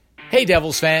Hey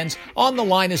Devils fans, On the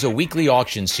Line is a weekly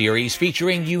auction series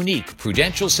featuring unique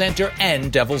Prudential Center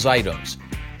and Devils items.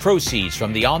 Proceeds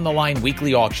from the On the Line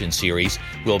weekly auction series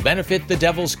will benefit the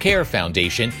Devils Care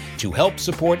Foundation to help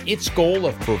support its goal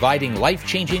of providing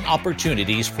life-changing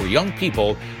opportunities for young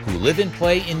people who live and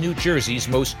play in New Jersey's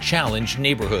most challenged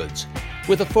neighborhoods,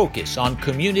 with a focus on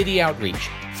community outreach,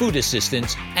 food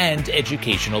assistance, and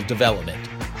educational development.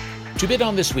 To bid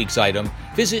on this week's item,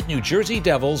 visit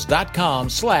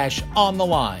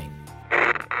NewJerseyDevils.com/ontheline.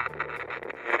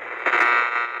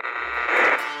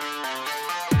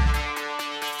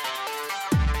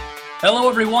 Hello,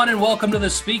 everyone, and welcome to the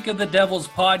Speak of the Devils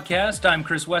podcast. I'm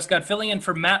Chris Westcott, filling in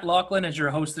for Matt Laughlin as your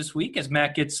host this week, as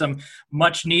Matt gets some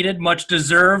much-needed,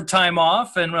 much-deserved time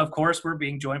off. And, of course, we're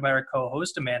being joined by our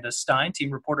co-host, Amanda Stein,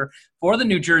 team reporter for the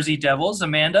New Jersey Devils.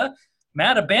 Amanda,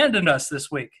 Matt abandoned us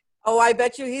this week. Oh, I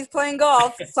bet you he's playing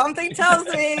golf. Something tells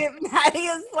me Matty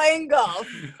is playing golf.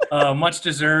 Much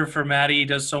deserved for Matty. He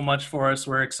does so much for us.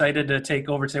 We're excited to take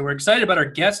over today. We're excited about our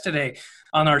guest today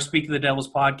on our Speak of the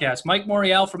Devils podcast. Mike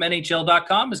Morial from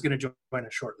NHL.com is going to join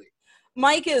us shortly.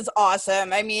 Mike is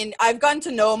awesome. I mean, I've gotten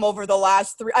to know him over the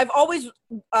last I've always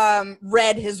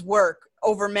read his work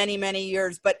over many, many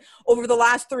years. But over the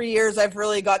last 3 years, I've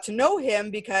really got to know him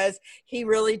because he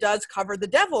really does cover the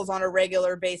Devils on a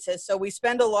regular basis. So we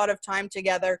spend a lot of time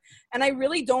together. And I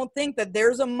really don't think that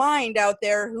there's a mind out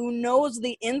there who knows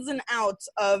the ins and outs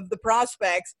of the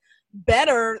prospects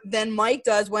better than Mike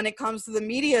does when it comes to the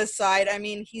media side. I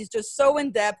mean, he's just so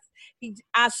in depth. He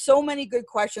asks so many good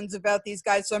questions about these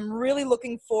guys. So I'm really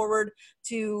looking forward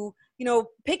to,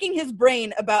 picking his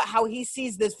brain about how he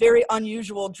sees this very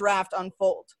unusual draft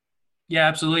unfold. Yeah,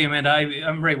 absolutely, Amanda.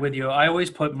 I'm right with you. I always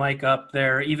put Mike up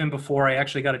there, even before I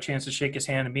actually got a chance to shake his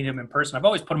hand and meet him in person. I've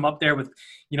always put him up there with,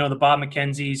 the Bob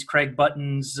McKenzies, Craig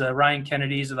Buttons, Ryan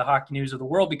Kennedys of the Hockey News of the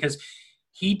world, because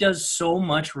he does so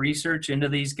much research into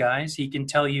these guys. He can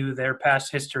tell you their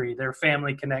past history, their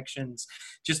family connections,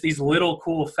 just these little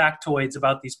cool factoids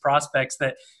about these prospects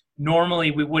that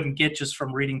normally we wouldn't get just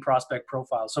from reading prospect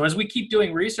profiles. So as we keep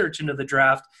doing research into the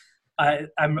draft,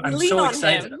 I'm so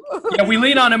excited. Yeah, we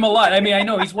lean on him a lot. I mean, I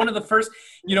know he's one of the first,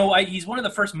 he's one of the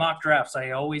first mock drafts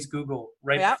I always Google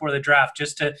before the draft,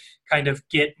 just to kind of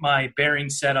get my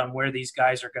bearings set on where these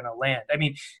guys are going to land. I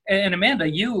mean, and Amanda,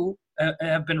 you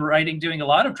have been doing a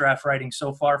lot of draft writing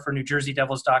so far for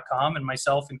NewJerseyDevils.com, and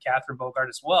myself and Catherine Bogart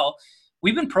as well.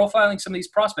 We've been profiling some of these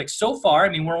prospects so far. I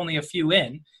mean, we're only a few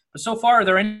in, but so far, are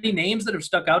there any names that have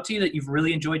stuck out to you that you've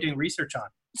really enjoyed doing research on?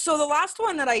 So the last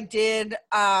one that I did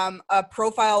a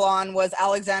profile on was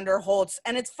Alexander Holtz.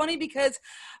 And it's funny because,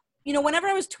 whenever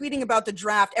I was tweeting about the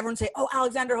draft, everyone say, "Oh,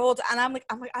 Alexander Holtz." And I'm like,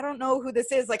 I don't know who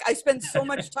this is. Like, I spend so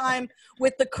much time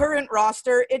with the current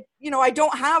roster. I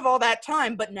don't have all that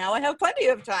time, but now I have plenty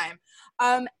of time.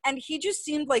 And he just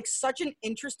seemed like such an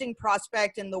interesting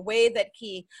prospect in the way that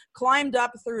he climbed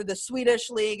up through the Swedish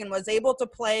league and was able to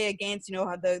play against,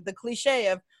 the cliche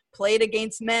of played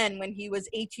against men when he was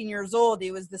 18 years old. He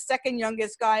was the second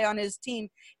youngest guy on his team.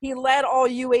 He led all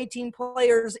U18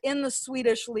 players in the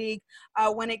Swedish league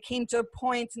when it came to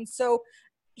points. And so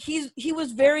he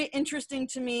was very interesting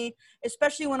to me,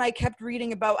 especially when I kept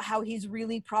reading about how he's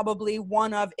really probably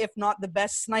one of, if not the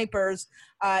best snipers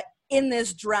in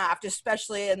this draft,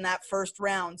 especially in that first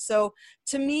round. So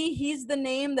to me, he's the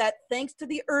name that, thanks to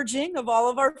the urging of all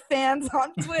of our fans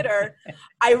on Twitter,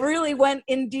 I really went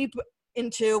in deep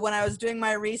into when I was doing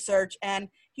my research, and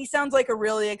he sounds like a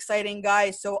really exciting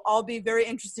guy. So I'll be very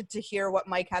interested to hear what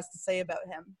Mike has to say about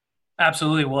him.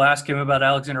 Absolutely. We'll ask him about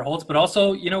Alexander Holtz, but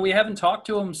also, we haven't talked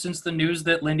to him since the news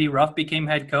that Lindy Ruff became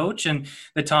head coach and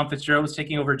that Tom Fitzgerald was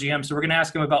taking over GM. So we're going to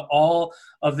ask him about all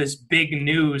of this big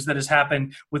news that has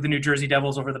happened with the New Jersey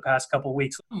Devils over the past couple of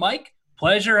weeks. Mike,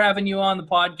 pleasure having you on the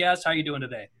podcast. How are you doing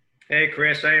today? Hey,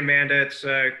 Chris. Hey, Amanda. It's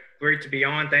great to be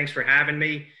on. Thanks for having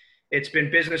me. It's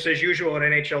been business as usual at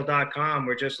NHL.com.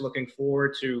 We're just looking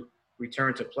forward to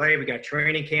return to play. We got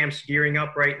training camps gearing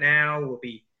up right now. We'll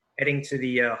be heading to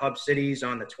the hub cities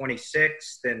on the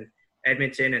 26th, and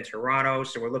Edmonton and Toronto.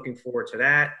 So we're looking forward to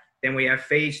that. Then we have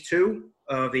phase 2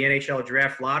 of the NHL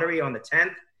draft lottery on the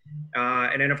 10th.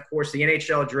 And then, of course, the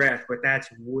NHL draft, but that's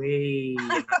way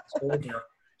older.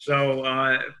 So,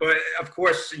 but of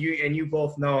course, you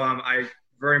both know I'm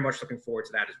very much looking forward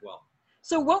to that as well.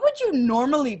 So what would you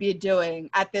normally be doing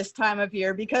at this time of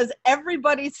year? Because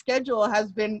everybody's schedule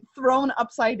has been thrown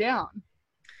upside down.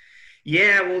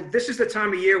 Yeah, well, this is the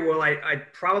time of year where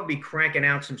I'd probably be cranking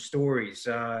out some stories.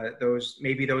 Those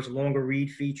longer read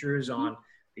features on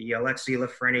the Alexis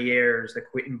Lafrenières, the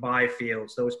Quinton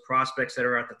Byfields, those prospects that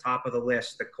are at the top of the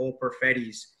list, the Cole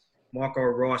Perfettis, Marco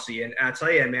Rossi. And I'll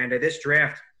tell you, Amanda, this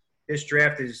draft this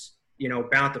draft is,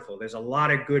 bountiful. There's a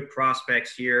lot of good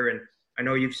prospects here, and I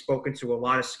know you've spoken to a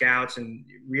lot of scouts and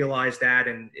realized that,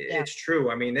 and it's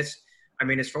true.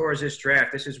 As far as this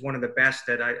draft, this is one of the best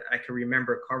that I can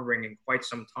remember covering in quite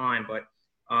some time. But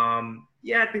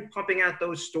I'd be pumping out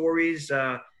those stories.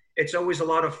 It's always a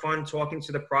lot of fun talking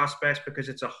to the prospects because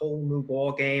it's a whole new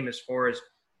ball game as far as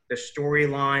the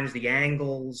storylines, the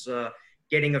angles,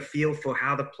 getting a feel for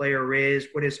how the player is,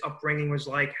 what his upbringing was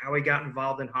like, how he got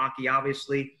involved in hockey.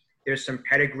 Obviously, there's some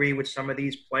pedigree with some of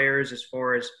these players as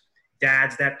far as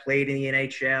dads that played in the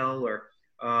NHL, or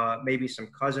maybe some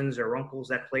cousins or uncles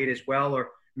that played as well, or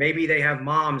maybe they have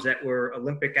moms that were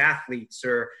Olympic athletes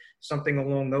or something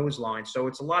along those lines. So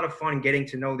it's a lot of fun getting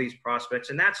to know these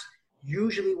prospects, and that's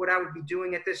usually what I would be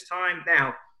doing at this time.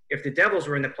 Now, if the Devils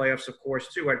were in the playoffs, of course,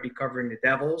 too, I'd be covering the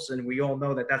Devils, and we all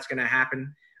know that that's going to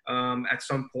happen at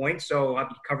some point. So I'd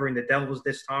be covering the Devils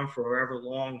this time for however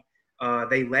long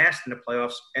they last in the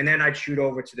playoffs, and then I'd shoot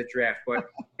over to the draft. But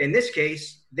in this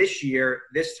case, this year,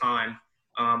 this time,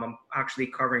 I'm actually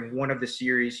covering one of the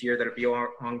series here that'll be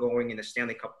ongoing in the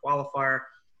Stanley Cup qualifier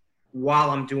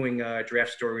while I'm doing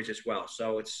draft stories as well.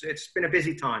 So it's been a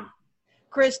busy time.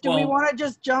 Chris, do we want to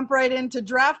just jump right into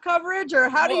draft coverage, or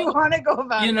how do you want to go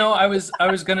about it? I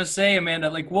was going to say, Amanda,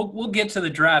 like we'll get to the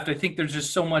draft. I think there's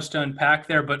just so much to unpack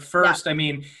there. But first,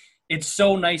 it's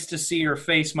so nice to see your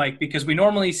face, Mike, because we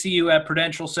normally see you at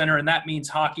Prudential Center, and that means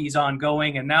hockey's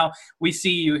ongoing. And now we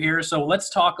see you here. So let's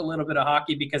talk a little bit of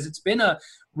hockey, because it's been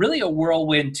really a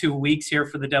whirlwind 2 weeks here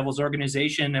for the Devils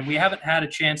organization. And we haven't had a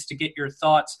chance to get your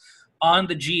thoughts on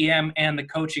the GM and the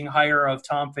coaching hire of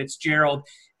Tom Fitzgerald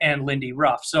and Lindy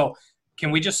Ruff. So can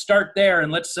we just start there,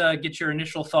 and let's get your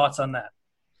initial thoughts on that?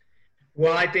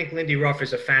 Well, I think Lindy Ruff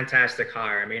is a fantastic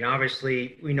hire.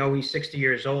 Obviously, we know he's 60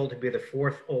 years old. He'll be the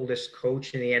fourth oldest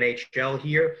coach in the NHL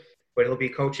here, but he'll be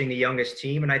coaching the youngest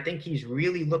team. And I think he's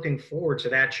really looking forward to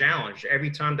that challenge. Every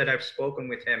time that I've spoken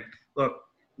with him, look,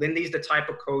 Lindy's the type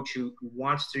of coach who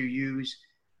wants to use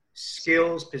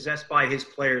skills possessed by his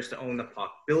players to own the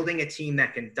puck, building a team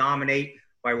that can dominate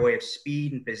by way of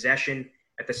speed and possession.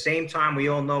 At the same time, we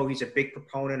all know he's a big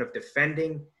proponent of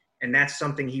defending, and that's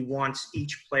something he wants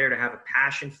each player to have a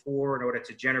passion for in order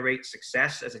to generate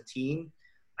success as a team.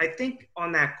 I think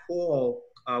on that call,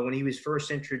 when he was first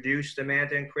introduced,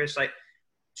 Amanda and Chris,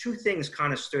 two things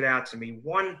kind of stood out to me.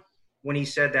 One, when he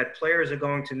said that players are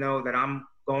going to know that I'm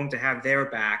going to have their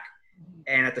back,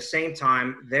 and at the same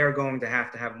time, they're going to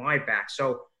have my back.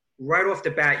 So right off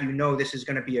the bat, this is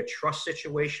going to be a trust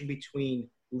situation between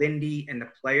Lindy and the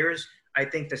players. I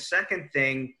think the second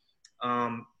thing,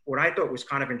 what I thought was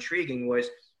kind of intriguing was,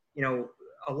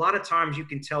 a lot of times you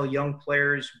can tell young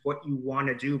players what you want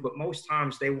to do, but most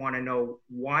times they want to know,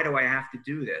 why do I have to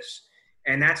do this?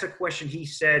 And that's a question he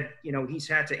said, he's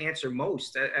had to answer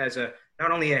most as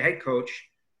not only a head coach,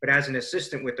 but as an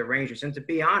assistant with the Rangers. And to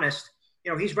be honest,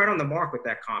 he's right on the mark with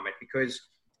that comment, because,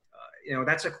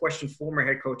 that's a question former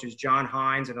head coaches John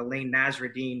Hines and Elaine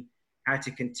Nasruddin had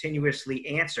to continuously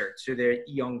answer to their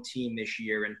young team this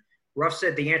year. And Ruff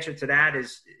said the answer to that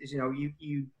is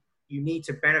you need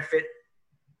to benefit,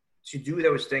 to do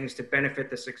those things to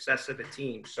benefit the success of the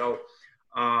team. So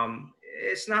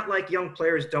it's not like young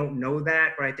players don't know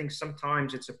that, but I think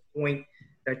sometimes it's a point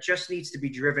that just needs to be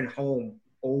driven home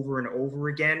over and over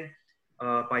again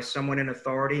by someone in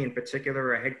authority, in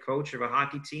particular a head coach of a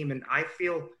hockey team. And I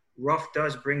feel Ruff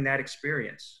does bring that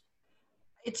experience.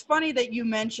 It's funny that you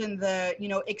mentioned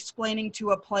explaining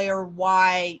to a player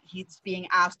why he's being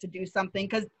asked to do something.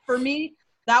 Because for me,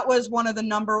 that was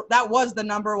the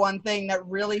number one thing that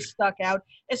really stuck out,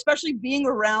 especially being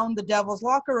around the Devils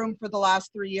locker room for the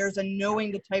last 3 years and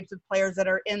knowing the types of players that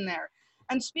are in there.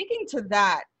 And speaking to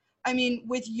that,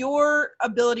 with your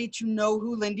ability to know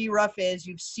who Lindy Ruff is,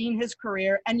 you've seen his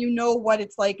career, and you know what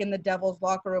it's like in the Devils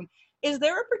locker room. Is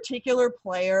there a particular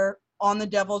player on the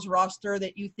Devils roster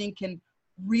that you think can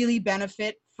really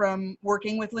benefit from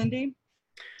working with Lindy?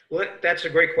 Well, that's a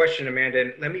great question, Amanda.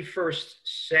 And let me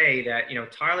first say that,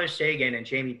 Tyler Seguin and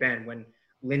Jamie Benn, when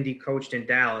Lindy coached in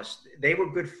Dallas, they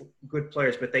were good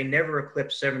players, but they never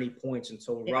eclipsed 70 points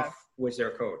until Ruff was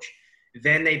their coach.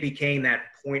 Then they became that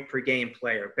point per game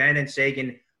player. Benn and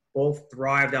Seguin both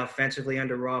thrived offensively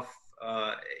under Ruff,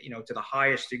 to the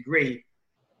highest degree.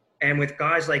 And with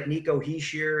guys like Nico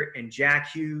Hischier and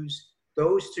Jack Hughes,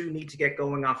 those two need to get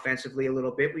going offensively a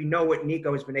little bit. We know what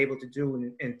Nico has been able to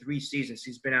do in 3 seasons.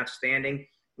 He's been outstanding.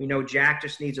 We know Jack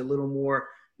just needs a little more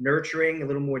nurturing, a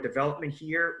little more development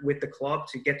here with the club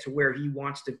to get to where he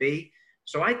wants to be.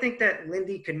 So I think that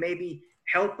Lindy can maybe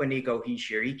help a Nico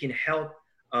Hischier. He can help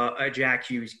a Jack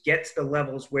Hughes get to the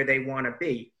levels where they want to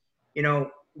be.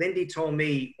 Lindy told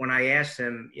me when I asked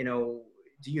him,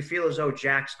 do you feel as though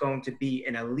Jack's going to be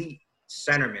an elite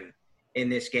centerman in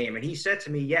this game? And he said to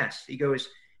me, yes. He goes,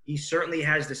 he certainly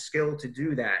has the skill to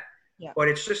do that. Yeah. But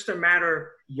it's just a matter of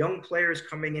young players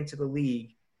coming into the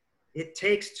league. It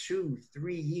takes 2-3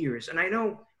 years. And I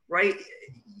know, right,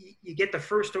 you get the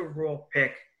first overall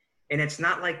pick, and it's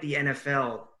not like the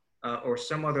NFL or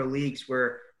some other leagues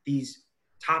where these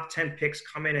top 10 picks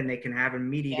come in and they can have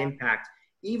immediate impact.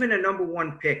 Even a number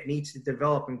 1 pick needs to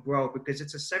develop and grow because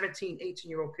it's a 17,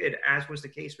 18-year-old kid, as was the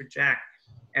case with Jack.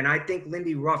 And I think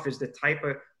Lindy Ruff is the type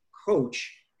of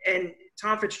coach, and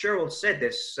Tom Fitzgerald said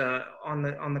this on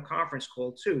the conference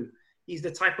call too. He's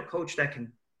the type of coach that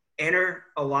can enter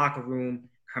a locker room,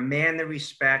 command the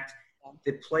respect.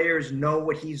 The players know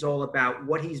what he's all about,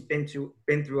 what he's been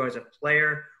through as a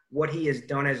player, what he has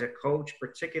done as a coach,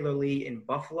 particularly in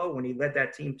Buffalo when he led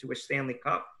that team to a Stanley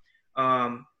Cup.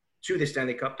 To the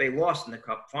Stanley Cup. They lost in the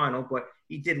Cup final, but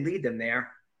he did lead them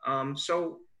there.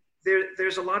 So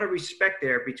there's a lot of respect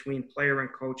there between player and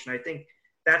coach, and I think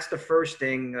that's the first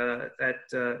thing that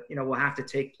will have to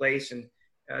take place. And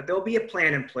there'll be a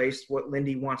plan in place what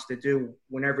Lindy wants to do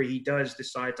whenever he does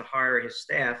decide to hire his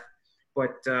staff.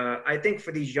 But I think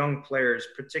for these young players,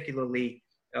 particularly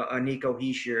Nico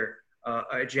Hischier,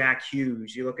 Jack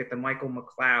Hughes, you look at the Michael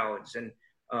McLeods, and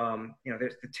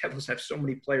the Devils have so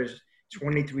many players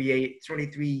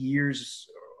 23 years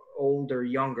old or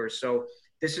younger. So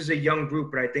this is a young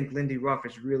group, but I think Lindy Ruff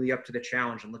is really up to the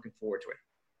challenge and looking forward to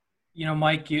it.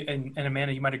 Mike, and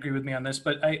Amanda, you might agree with me on this,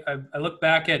 but I look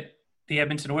back at the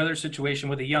Edmonton Oilers situation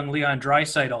with a young Leon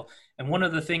Draisaitl, and one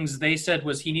of the things they said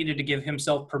was he needed to give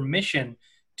himself permission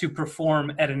to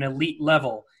perform at an elite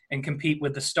level and compete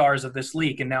with the stars of this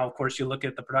league. And now, of course, you look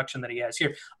at the production that he has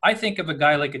here. I think of a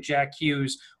guy like a Jack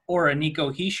Hughes or a Nico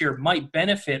Hischier might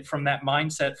benefit from that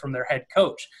mindset from their head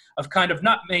coach of kind of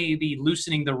not maybe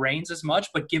loosening the reins as much,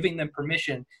 but giving them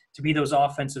permission to be those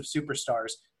offensive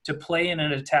superstars, to play in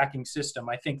an attacking system.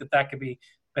 I think that could be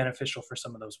beneficial for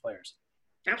some of those players.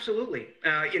 Absolutely.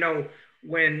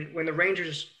 When the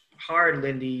Rangers hired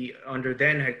Lindy under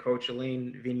then head coach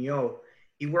Alain Vigneault,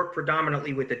 he worked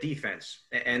predominantly with the defense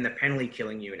and the penalty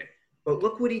killing unit. But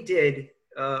look what he did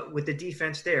with the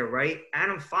defense there, right?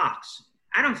 Adam Fox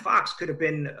could have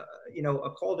been, a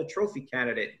Calder Trophy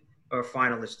candidate or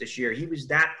finalist this year. He was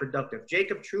that productive.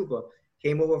 Jacob Trouba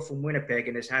came over from Winnipeg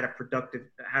and has had a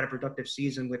productive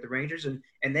season with the Rangers,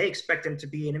 and they expect him to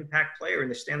be an impact player in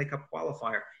the Stanley Cup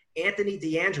qualifier. Anthony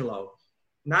DeAngelo,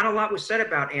 not a lot was said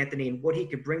about Anthony and what he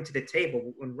could bring to the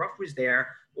table. When Ruff was there,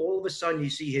 all of a sudden you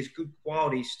see his good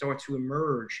qualities start to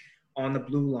emerge on the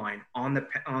blue line, on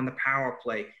the power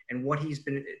play, and what he's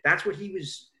been. That's what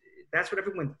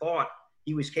everyone thought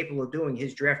he was capable of doing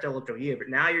his draft eligible year. But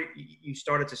now you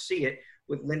started to see it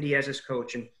with Lindy as his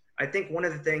coach. And I think one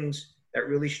of the things that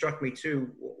really struck me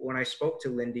too when I spoke to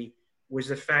Lindy was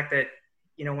the fact that,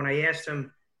 when I asked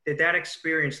him, did that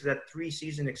experience, that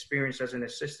 3-season experience as an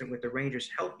assistant with the Rangers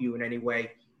help you in any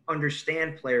way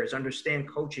understand players, understand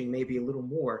coaching maybe a little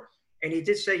more? And he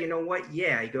did say, you know what?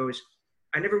 Yeah, he goes,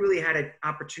 I never really had an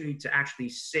opportunity to actually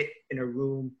sit in a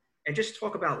room and just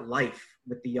talk about life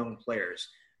with the young players.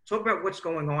 Talk about what's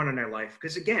going on in their life.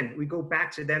 Because again, we go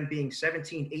back to them being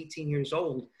 17, 18 years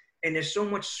old, and there's so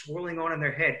much swirling on in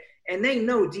their head. And they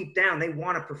know deep down they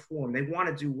want to perform. They want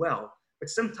to do well. But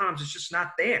sometimes it's just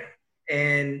not there.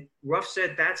 And Ruff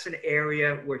said that's an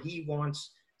area where he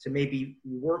wants to maybe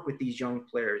work with these young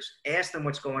players, ask them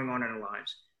what's going on in their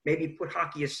lives, maybe put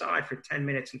hockey aside for 10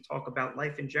 minutes and talk about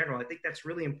life in general. I think that's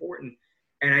really important.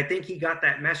 And I think he got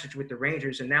that message with the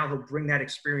Rangers, and now he'll bring that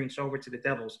experience over to the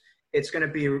Devils. It's going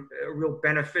to be a real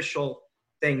beneficial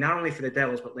thing, not only for the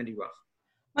Devils, but Lindy Ruff.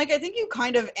 Mike, I think you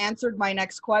kind of answered my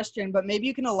next question, but maybe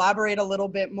you can elaborate a little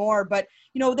bit more. But,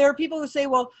 there are people who say,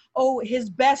 well, his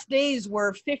best days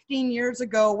were 15 years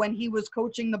ago when he was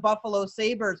coaching the Buffalo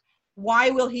Sabres.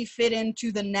 Why will he fit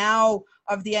into the now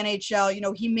of the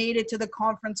NHL? He made it to the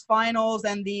conference finals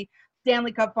and the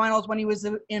Stanley Cup finals when he was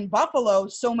in Buffalo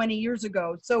so many years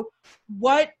ago. So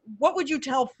what would you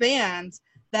tell fans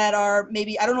that are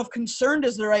maybe, I don't know if concerned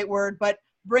is the right word, but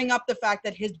bring up the fact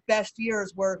that his best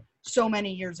years were so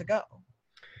many years ago?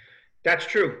 That's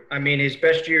true. I mean, his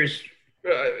best years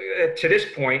to this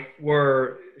point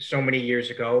were so many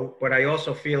years ago, but I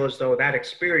also feel as though that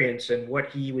experience and what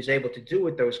he was able to do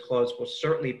with those clubs will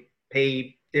certainly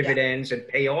pay dividends and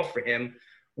pay off for him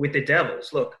with the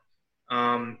Devils. Look,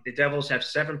 the Devils have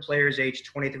 7 players aged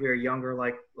 23 or younger,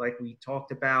 like we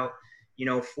talked about.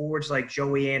 Forwards like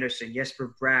Joey Anderson,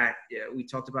 Jesper Bratt. We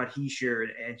talked about Hischier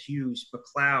and Hughes,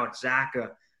 McLeod, Zaka,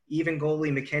 even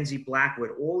goalie Mackenzie Blackwood.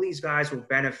 All these guys will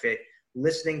benefit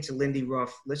listening to Lindy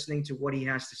Ruff, listening to what he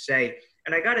has to say.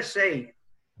 And I got to say,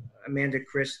 Amanda,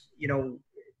 Chris, you know,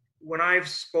 when I've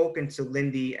spoken to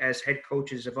Lindy as head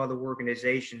coaches of other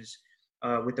organizations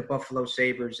with the Buffalo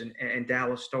Sabres and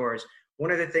Dallas Stars,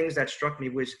 one of the things that struck me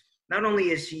was not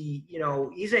only is he, you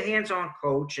know, he's a hands-on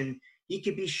coach and he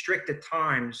can be strict at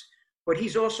times, but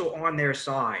he's also on their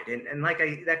side. And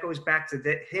that goes back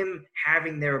to him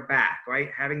having their back, right?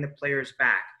 Having the players'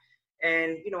 back.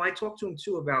 And, you know, I talked to him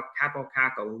too about Kaapo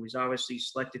Kakko, who was obviously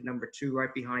selected number 2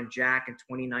 right behind Jack in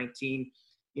 2019.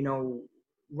 You know,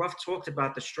 Ruff talked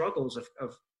about the struggles of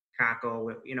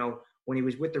Kakko, you know, when he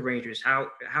was with the Rangers, how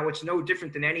it's no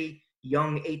different than any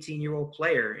young 18-year-old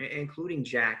player, including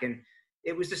Jack. And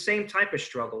it was the same type of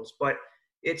struggles, but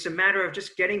it's a matter of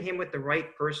just getting him with the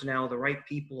right personnel, the right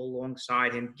people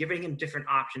alongside him, giving him different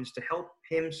options to help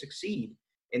him succeed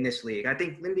in this league. I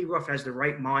think Lindy Ruff has the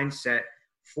right mindset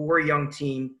for a young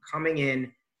team coming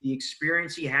in, the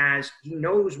experience he has. He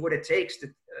knows what it takes to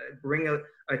bring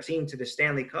a team to the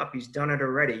Stanley Cup. He's done it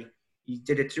already. He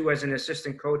did it too as an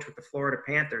assistant coach with the Florida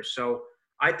Panthers. So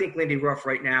I think Lindy Ruff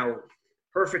right now,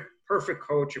 perfect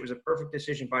coach. It was a perfect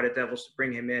decision by the Devils to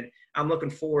bring him in. I'm looking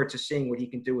forward to seeing what he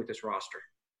can do with this roster.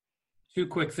 2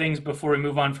 quick things before we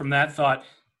move on from that thought.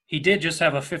 He did just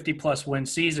have a 50-plus win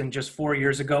season just 4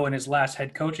 years ago in his last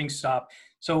head coaching stop.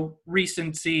 So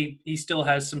recency, he still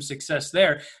has some success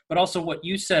there. But also what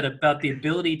you said about the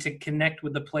ability to connect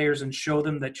with the players and show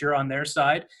them that you're on their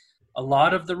side. A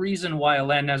lot of the reason why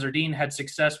Alain Nasreddine had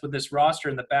success with this roster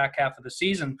in the back half of the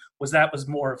season was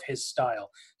more of his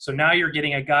style. So now you're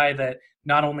getting a guy that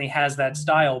not only has that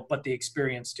style, but the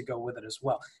experience to go with it as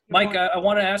well. Mike, I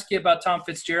want to ask you about Tom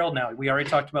Fitzgerald now. We already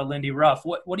talked about Lindy Ruff.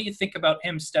 What do you think about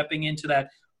him stepping into that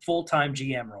full-time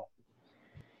GM role?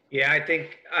 Yeah, I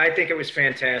think it was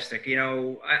fantastic. You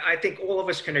know, I think all of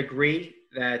us can agree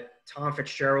that Tom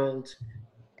Fitzgerald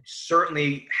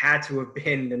certainly had to have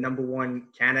been the number 1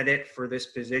 candidate for this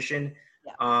position.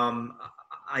 Yeah.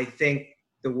 I think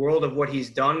the world of what he's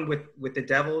done with the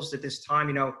Devils at this time,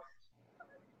 you know,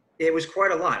 it was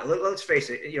quite a lot. Let's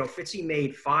face it. You know, Fitzy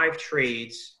made 5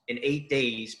 trades in 8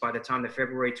 days by the time the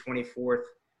February 24th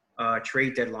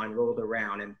trade deadline rolled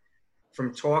around. And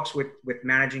from talks with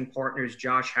managing partners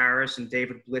Josh Harris and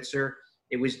David Blitzer,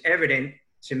 it was evident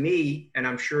to me, and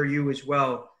I'm sure you as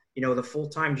well, you know, the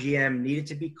full-time GM needed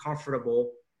to be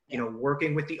comfortable, you know,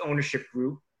 working with the ownership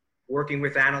group, working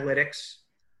with analytics.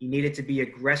 He needed to be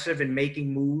aggressive in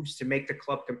making moves to make the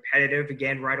club competitive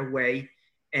again right away.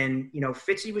 And, you know,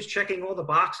 Fitzy was checking all the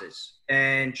boxes.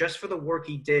 And just for the work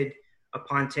he did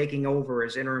upon taking over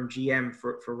as interim GM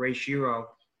for Ray Shero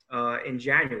in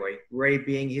January, Ray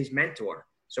being his mentor.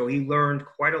 So he learned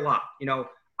quite a lot. You know,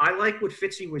 I like what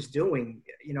Fitzy was doing,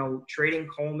 you know, trading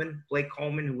Blake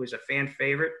Coleman, who was a fan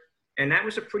favorite. And that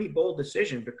was a pretty bold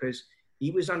decision because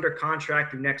he was under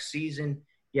contract through next season.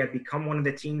 He had become one of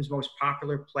the team's most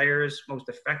popular players, most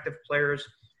effective players.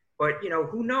 But, you know,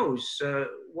 who knows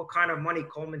what kind of money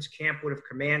Coleman's camp would have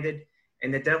commanded.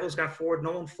 And the Devils got forward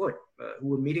Nolan Foote,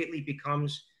 who immediately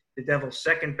becomes the Devils'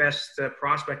 second best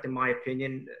prospect, in my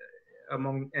opinion,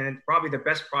 and probably the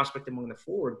best prospect among the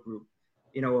forward group.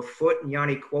 You know, a Foote and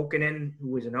Yanni Kuokkanen, who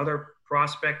was another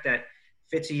prospect that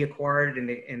Fitzy acquired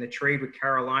in the trade with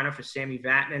Carolina for Sami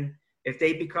Vatanen. If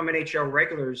they become NHL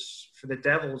regulars for the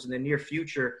Devils in the near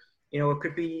future, you know, it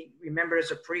could be remembered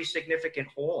as a pretty significant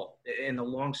haul in the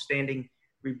long-standing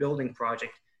rebuilding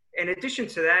project. In addition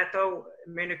to that, though,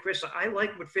 Amanda, Chris, I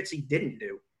like what Fitzy didn't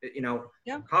do. You know,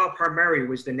 Kyle Palmieri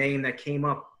was the name that came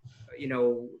up, you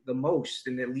know, the most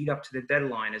in the lead up to the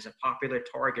deadline as a popular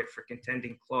target for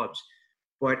contending clubs.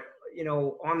 But, you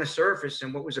know, on the surface,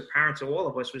 and what was apparent to all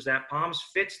of us was that Palms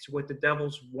fits to what the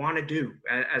Devils want to do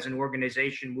as an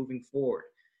organization moving forward,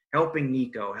 helping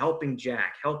Nico, helping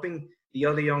Jack, helping the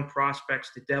other young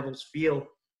prospects the Devils feel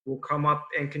will come up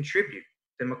and contribute.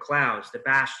 The McLeods, the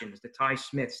Bastions, the Ty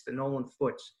Smiths, the Nolan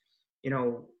Footes, you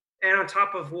know. And on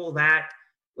top of all that,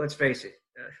 let's face it,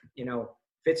 you know,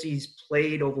 Fitzy's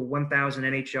played over 1,000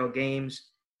 NHL games.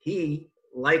 He,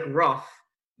 like Ruff,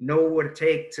 know what it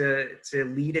takes to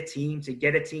lead a team, to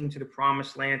get a team to the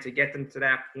promised land, to get them to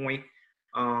that point.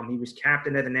 He was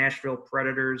captain of the Nashville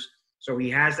Predators, so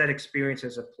he has that experience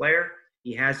as a player.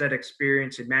 He has that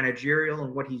experience in managerial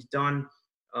and what he's done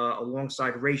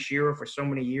alongside Ray Shero for so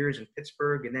many years in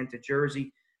Pittsburgh and then to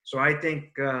Jersey. So I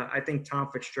think Tom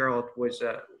Fitzgerald was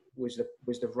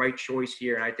the right choice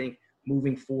here, and I think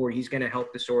moving forward, he's going to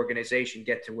help this organization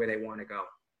get to where they want to go.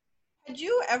 Had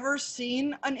you ever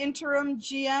seen an interim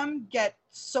GM get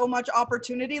so much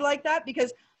opportunity like that?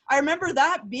 Because I remember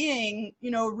that being, you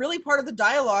know, really part of the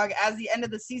dialogue as the end of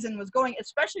the season was going,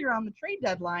 especially around the trade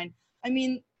deadline. I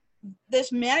mean,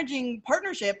 this managing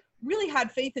partnership really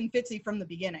had faith in Fitzy from the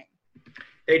beginning.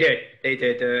 They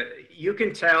did. You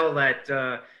can tell that,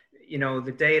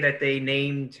 the day that they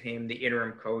named him the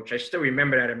interim coach, I still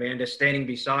remember that, Amanda, standing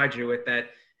beside you with that,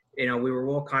 we were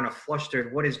all kind of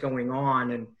flustered. What is going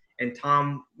on? And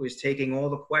Tom was taking all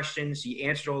the questions. He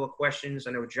answered all the questions.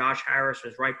 I know Josh Harris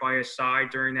was right by his side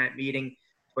during that meeting,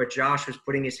 but Josh was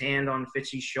putting his hand on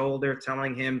Fitzy's shoulder,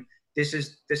 telling him, this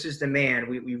is the man.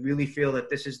 We really feel that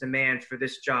this is the man for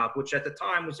this job, which at the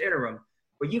time was interim.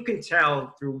 But you can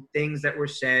tell through things that were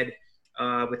said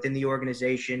within the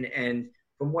organization, and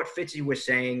from what Fitzy was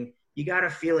saying, you got a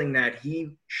feeling that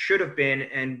he should have been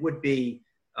and would be,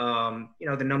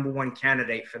 the number one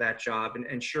candidate for that job.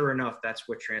 And sure enough, that's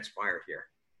what transpired here.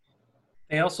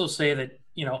 They also say that,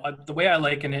 the way I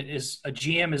liken it is a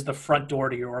GM is the front door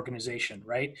to your organization,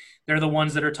 right? They're the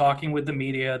ones that are talking with the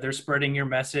media. They're spreading your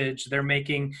message. They're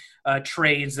making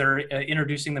trades. They're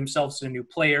introducing themselves to new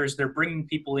players. They're bringing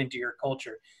people into your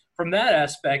culture. From that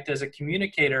aspect, as a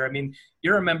communicator, I mean,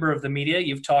 you're a member of the media.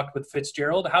 You've talked with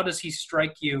Fitzgerald. How does he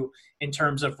strike you in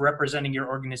terms of representing your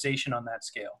organization on that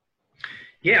scale?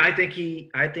 Yeah, I think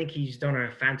he's done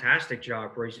a fantastic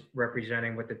job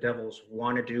representing what the Devils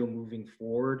want to do moving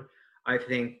forward. I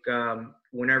think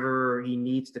whenever he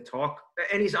needs to talk,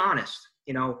 and he's honest,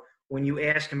 when you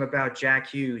ask him about Jack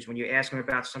Hughes, when you ask him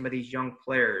about some of these young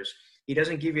players, he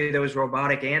doesn't give you those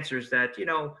robotic answers that,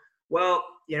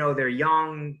 they're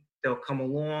young, they'll come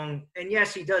along. And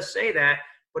yes, he does say that,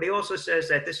 but he also says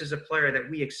that this is a player that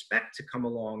we expect to come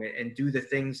along and do the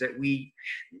things that we,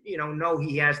 know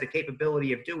he has the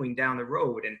capability of doing down the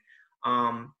road.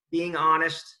 And being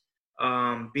honest,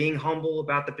 being humble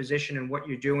about the position and what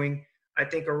you're doing, I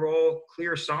think are all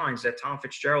clear signs that Tom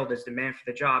Fitzgerald is the man for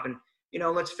the job. And,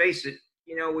 let's face it,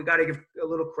 we got to give a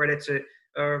little credit to,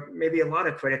 or maybe a lot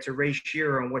of credit to Ray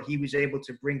Shearer on what he was able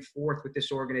to bring forth with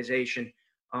this organization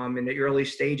in the early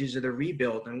stages of the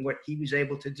rebuild and what he was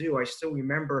able to do. I still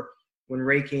remember when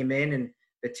Ray came in and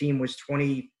the team was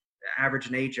average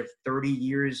an age of 30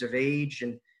 years of age.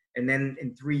 And then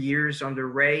in 3 years under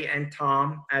Ray and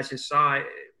Tom as his side,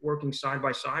 working side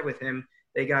by side with him,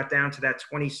 they got down to that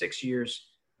 26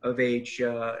 years of age.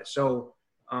 So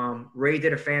Ray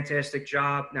did a fantastic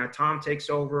job. Now Tom takes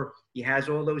over. He has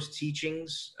all those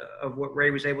teachings of what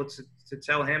Ray was able to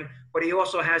tell him, but he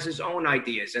also has his own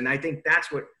ideas. And I think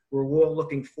that's what we're all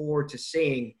looking forward to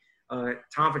seeing.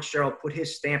 Tom Fitzgerald put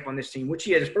his stamp on this team, which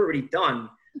he has already done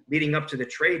leading up to the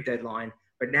trade deadline.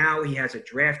 But now he has a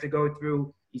draft to go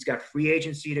through. He's got free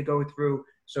agency to go through.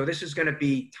 So this is going to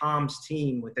be Tom's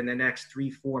team within the next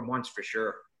 3-4 months for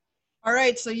sure. All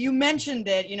right. So you mentioned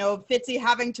it, Fitzy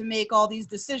having to make all these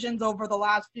decisions over the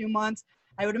last few months.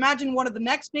 I would imagine one of the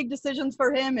next big decisions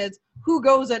for him is who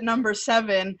goes at number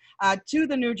 7 to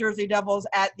the New Jersey Devils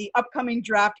at the upcoming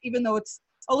draft, even though it's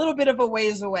a little bit of a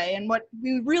ways away. And what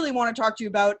we really want to talk to you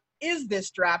about is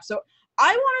this draft. So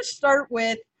I want to start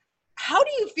with, how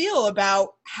do you feel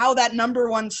about how that number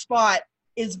 1 spot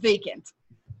is vacant?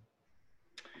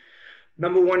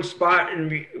 Number 1 spot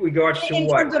in regards to in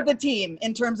what?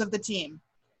 In terms of the team.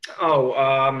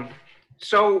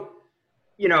 So,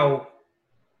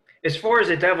 as far as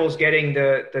the Devils getting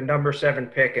the number 7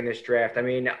 pick in this draft, I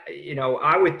mean,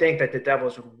 I would think that the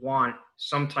Devils would want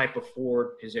some type of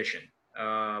forward position.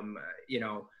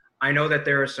 I know that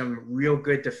there are some real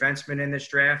good defensemen in this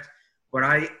draft, but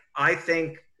I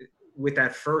think with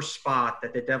that first spot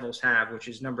that the Devils have, which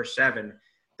is number 7,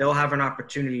 they'll have an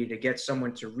opportunity to get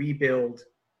someone to rebuild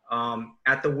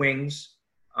at the wings.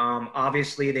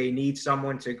 Obviously, they need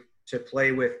someone to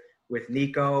play with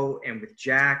Nico and with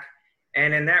Jack.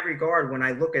 And in that regard, when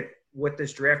I look at what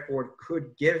this draft board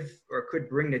could give or could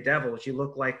bring the Devils, you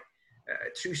look like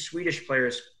 2 Swedish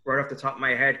players right off the top of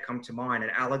my head come to mind.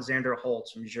 And Alexander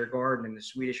Holtz from Djurgården in the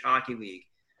Swedish Hockey League.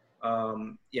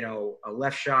 A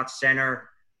left shot center,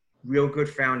 real good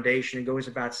foundation, goes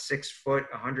about 6 foot,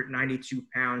 192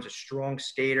 pounds, a strong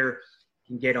skater,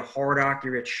 can get a hard,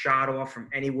 accurate shot off from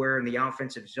anywhere in the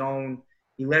offensive zone.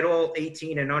 He led all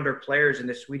 18 and under players in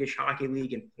the Swedish Hockey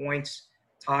League in points,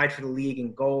 tied for the league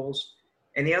in goals.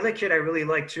 And the other kid I really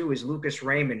like too is Lucas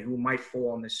Raymond, who might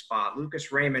fall on this spot.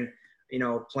 Lucas Raymond,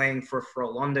 playing for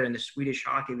Frölunda in the Swedish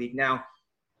Hockey League. Now,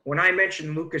 when I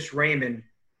mentioned Lucas Raymond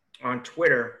on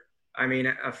Twitter, I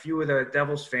mean, a few of the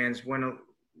Devils fans went a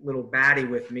little batty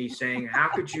with me saying, how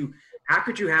could you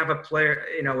have a player,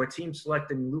 a team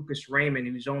selecting Lucas Raymond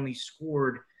who's only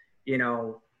scored,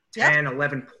 10,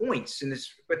 11 points in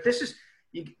this. But this is,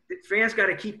 fans got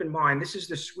to keep in mind, this is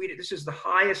the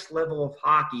highest level of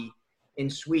hockey in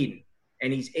Sweden.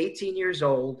 And he's 18 years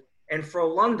old, And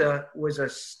Frölunda was a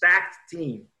stacked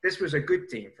team. This was a good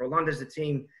team. Frölunda's the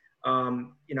team,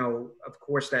 of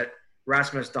course, that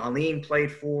Rasmus Dahlin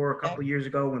played for a couple years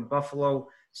ago when Buffalo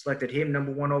selected him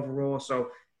number 1 overall. So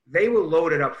they were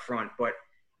loaded up front. But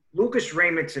Lucas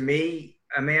Raymond, to me,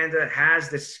 Amanda, has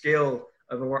the skill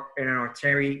of an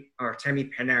Artemi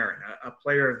Panarin, a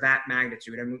player of that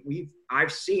magnitude. I mean,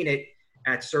 I've seen it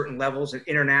at certain levels and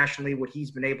internationally, what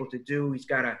he's been able to do. He's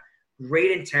got a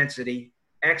great intensity,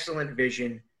 excellent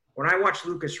vision. When I watch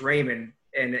Lucas Raymond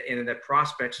and the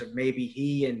prospects of maybe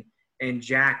he and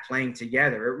Jack playing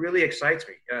together, it really excites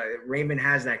me. Raymond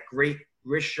has that great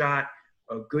wrist shot,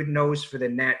 a good nose for the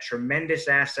net, tremendous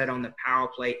asset on the power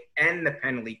play and the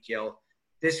penalty kill.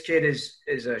 This kid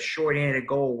is a shorthanded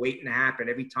goal waiting to happen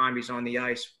every time he's on the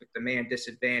ice with the man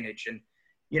disadvantage. And,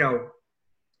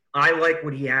 I like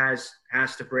what he has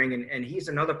to bring. And he's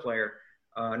another player,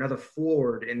 another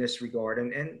forward in this regard.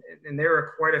 And there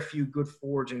are quite a few good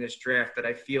forwards in this draft that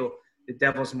I feel the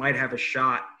Devils might have a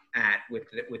shot at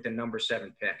with the number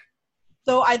 7 pick.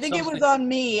 So I think it was on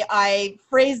me. I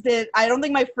phrased it. I don't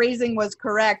think my phrasing was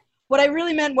correct. What I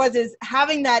really meant is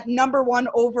having that number 1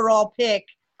 overall pick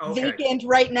vacant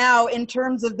right now in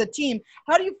terms of the team.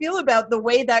 How do you feel about the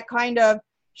way that kind of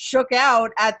shook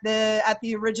out at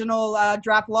the original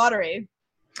draft lottery?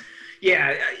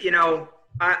 Yeah,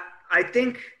 I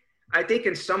think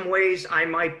in some ways I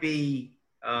might be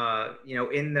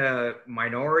in the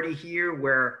minority here,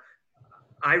 where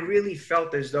I really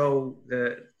felt as though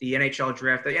the NHL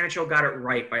draft, the NHL got it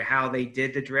right by how they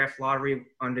did the draft lottery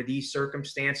under these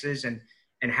circumstances and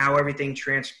how everything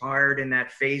transpired in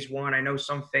that phase 1. I know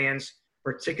some fans,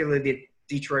 particularly the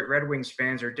Detroit Red Wings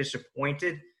fans, are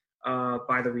disappointed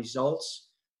by the results,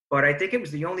 but I think it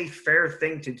was the only fair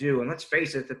thing to do. And let's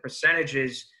face it, the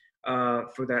percentages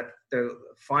for the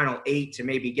final 8 to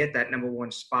maybe get that number 1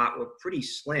 spot were pretty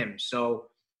slim. So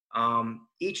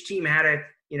each team had a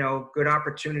good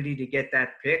opportunity to get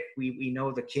that pick. We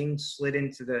know the Kings slid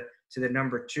into the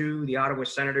number 2. The Ottawa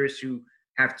Senators, who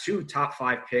have 2 top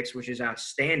 5 picks, which is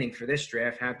outstanding for this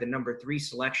draft, have the number 3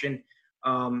 selection.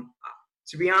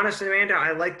 To be honest, Amanda,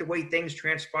 I like the way things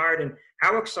transpired. And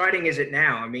how exciting is it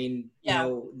now? I mean,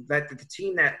 that the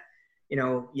team that,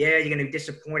 you're going to be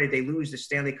disappointed they lose the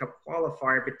Stanley Cup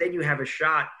qualifier, but then you have a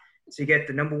shot to get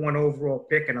the number 1 overall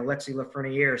pick in Alexis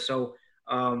Lafreniere. So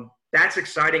that's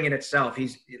exciting in itself.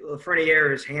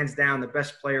 Lafreniere is hands down the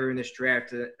best player in this draft.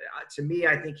 To me,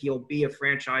 I think he'll be a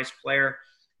franchise player.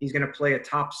 He's going to play a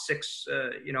top 6.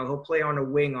 He'll play on a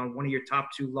wing on one of your top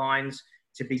 2 lines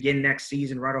to begin next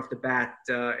season right off the bat.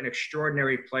 An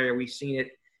extraordinary player. We've seen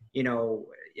it, in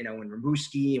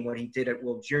Rimouski and what he did at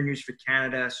World Juniors for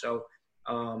Canada. So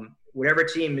whatever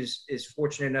team is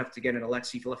fortunate enough to get an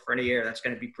Alexis Lafreniere, that's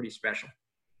going to be pretty special.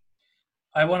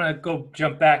 I want to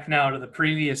jump back now to the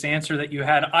previous answer that you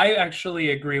had. I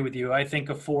actually agree with you. I think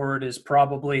a forward is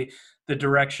probably the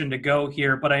direction to go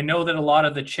here, but I know that a lot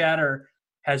of the chatter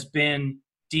has been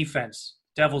defense.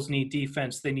 Devils need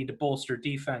defense. They need to bolster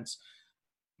defense.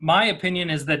 My opinion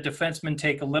is that defensemen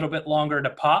take a little bit longer to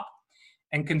pop,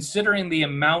 and considering the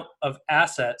amount of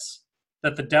assets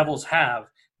that the Devils have,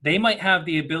 they might have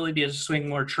the ability to swing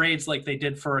more trades like they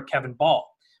did for Kevin Ball,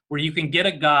 where you can get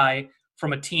a guy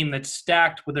from a team that's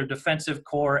stacked with their defensive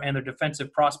core and their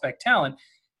defensive prospect talent,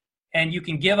 and you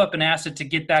can give up an asset to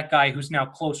get that guy who's now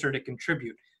closer to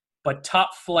contribute. But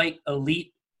top flight,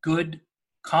 elite, good,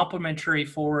 complementary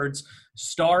forwards,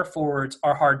 star forwards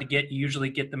are hard to get. You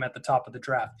usually get them at the top of the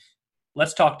draft.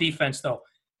 Let's talk defense, though.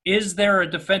 Is there a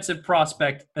defensive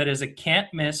prospect that is a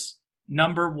can't-miss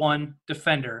number 1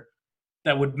 defender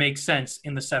that would make sense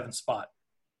in the 7th spot?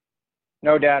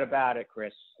 No doubt about it,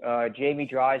 Chris. Jamie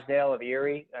Drysdale of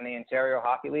Erie in the Ontario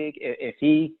Hockey League. If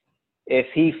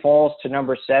he falls to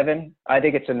number 7, I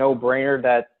think it's a no-brainer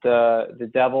that the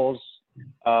Devils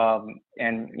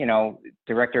and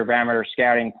Director of Amateur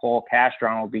Scouting Paul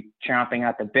Castron will be chomping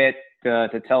at the bit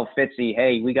to tell Fitzy,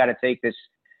 hey, we got to take this,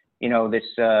 this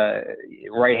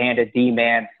right-handed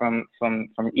D-man from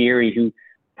Erie who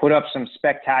put up some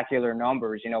spectacular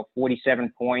numbers.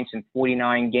 47 points in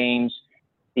 49 games.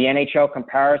 The NHL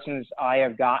comparisons I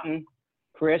have gotten,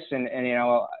 Chris, and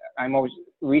I most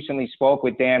recently spoke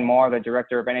with Dan Marr, the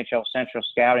director of NHL Central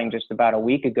Scouting, just about a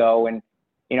week ago, and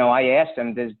I asked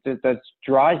him, does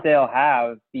Drysdale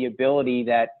have the ability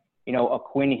that a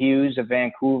Quinn Hughes of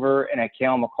Vancouver and a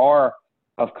Cale Makar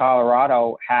of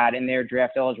Colorado had in their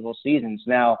draft eligible seasons?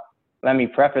 Now, let me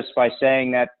preface by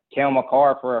saying that Cale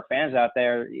Makar, for our fans out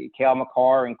there, Cale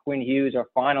Makar and Quinn Hughes are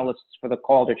finalists for the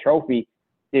Calder Trophy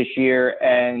this year.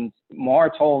 And Marr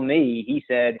told me, he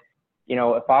said,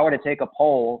 if I were to take a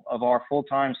poll of our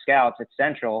full-time scouts at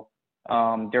Central,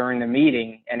 during the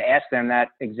meeting and asked them that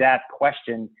exact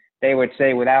question, they would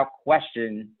say without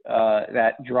question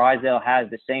that Drysdale has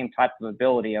the same type of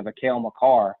ability of a Cale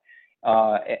Makar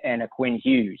and a Quinn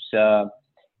Hughes.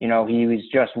 You know, he was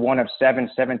just one of 7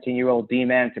 17-year-old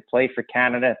D-men to play for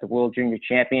Canada at the World Junior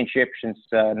Championship since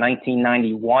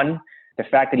 1991. The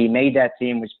fact that he made that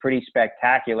team was pretty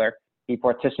spectacular. He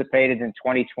participated in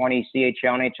 2020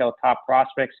 CHL-NHL Top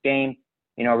Prospects game,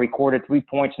 you know, recorded 3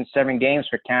 points in 7 games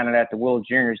for Canada at the World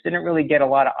Juniors. Didn't really get a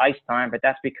lot of ice time, but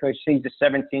that's because he's a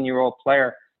 17-year-old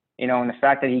player, you know, and the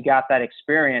fact that he got that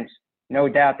experience, no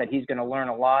doubt that he's going to learn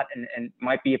a lot and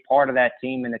might be a part of that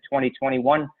team in the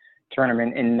 2021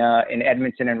 tournament in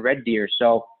Edmonton and Red Deer.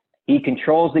 So he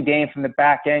controls the game from the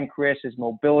back end, Chris. His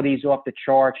mobility is off the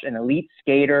charts, an elite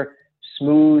skater,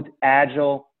 smooth,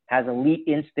 agile, has elite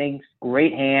instincts,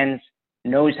 great hands,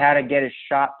 knows how to get his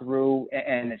shot through,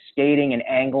 and the skating and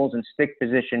angles and stick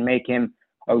position make him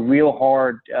a real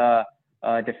hard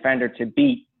defender to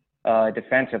beat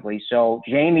defensively. So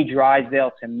Jamie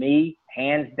Drysdale, to me,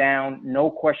 hands down, no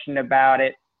question about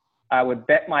it. I would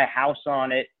bet my house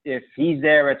on it. If he's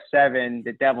there at 7,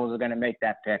 the Devils are going to make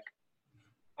that pick.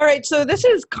 All right, so this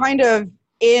is kind of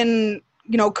in,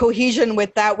 you know, cohesion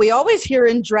with that. We always hear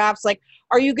in drafts, like,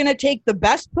 are you going to take the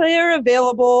best player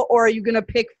available or are you going to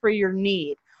pick for your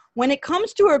need? When it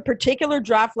comes to a particular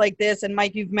draft like this, and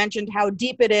Mike, you've mentioned how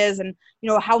deep it is and, you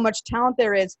know, how much talent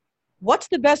there is, what's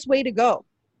the best way to go?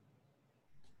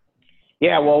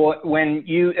 Yeah, well, when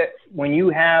you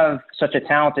have such a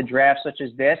talented draft such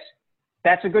as this,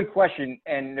 that's a good question.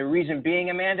 And the reason being,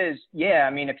 Amanda, is, yeah,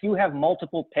 I mean, if you have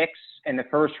multiple picks in the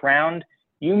first round,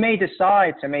 you may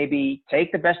decide to maybe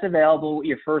take the best available with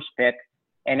your first pick.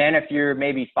 And then if you're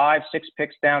maybe 5, 6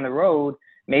 picks down the road,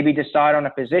 maybe decide on a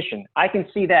position. I can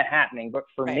see that happening. But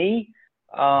for me,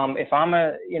 if I'm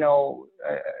a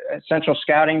central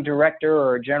scouting director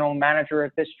or a general manager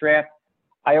at this draft,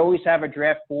 I always have a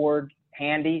draft board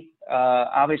handy.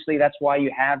 Obviously, that's why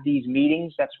you have these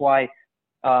meetings. That's why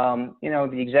the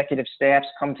executive staffs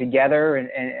come together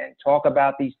and talk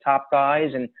about these top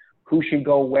guys and who should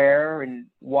go where and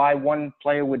why one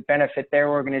player would benefit their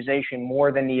organization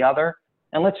more than the other.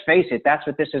 And let's face it, that's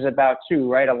what this is about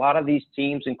too, right? A lot of these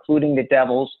teams, including the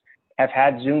Devils, have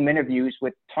had Zoom interviews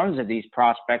with tons of these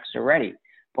prospects already.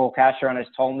 Paul Castron has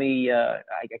told me, I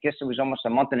guess it was almost a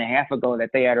month and a half ago, that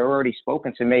they had already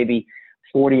spoken to maybe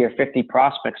 40 or 50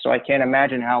 prospects. So I can't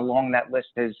imagine how long that list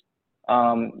has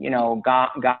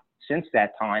got since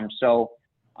that time. So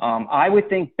I would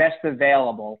think best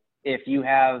available if you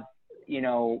have,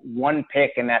 one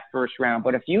pick in that first round.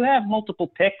 But if you have multiple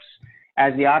picks,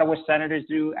 as the Ottawa Senators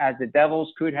do, as the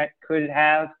Devils could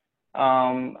have,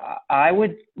 I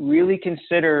would really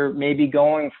consider maybe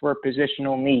going for a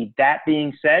positional need. That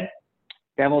being said,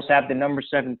 Devils have the number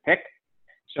 7 pick.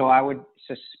 So I would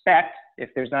suspect, if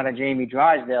there's not a Jamie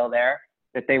Drysdale there,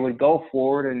 that they would go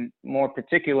forward and more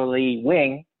particularly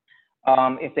wing.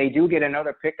 If they do get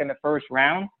another pick in the first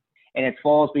round and it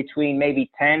falls between maybe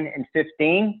 10 and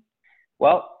 15,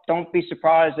 well, don't be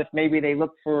surprised if maybe they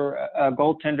look for a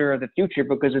goaltender of the future,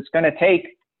 because it's going to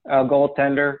take a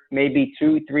goaltender maybe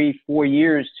 2, 3, 4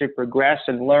 years to progress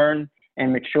and learn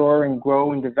and mature and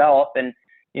grow and develop. And,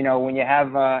 when you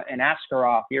have an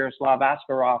Askarov, Yaroslav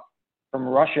Askarov from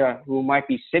Russia, who might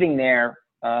be sitting there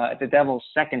at the Devils'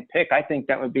 second pick, I think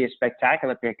that would be a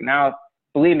spectacular pick. Now,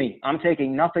 believe me, I'm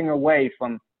taking nothing away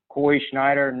from Corey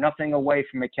Schneider, nothing away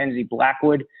from Mackenzie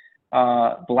Blackwood.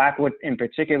 Blackwood in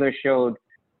particular showed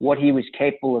what he was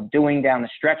capable of doing down the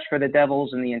stretch for the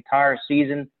Devils in the entire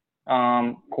season.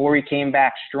 Corey came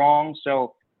back strong.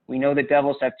 So we know the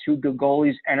Devils have 2 good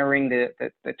goalies entering the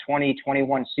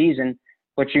 2021 season,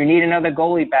 but you need another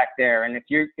goalie back there. And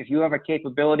if you have a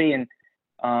capability, and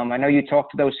I know you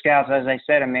talked to those scouts, as I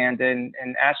said, Amanda, and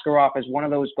Askarov is one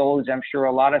of those goalies. I'm sure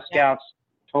a lot of scouts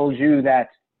told you that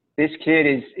this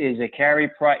kid is a Carey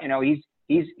Price.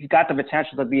 He's got the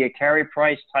potential to be a Carey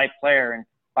Price type player. And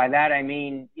by that, I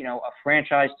mean, a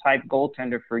franchise type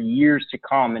goaltender for years to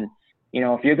come. And,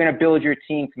 if you're going to build your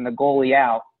team from the goalie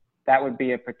out, that would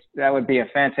be a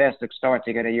fantastic start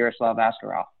to get a Yaroslav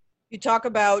Askarov. You talk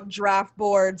about draft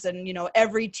boards and,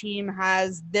 every team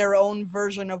has their own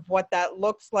version of what that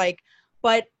looks like.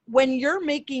 But when you're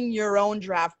making your own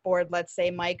draft board, let's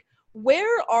say, Mike,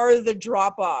 where are the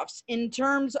drop-offs in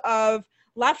terms of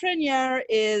Lafreniere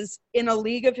is in a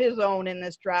league of his own in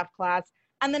this draft class?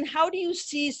 And then how do you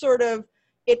see sort of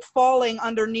it falling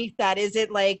underneath that? Is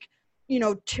it like, 2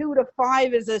 to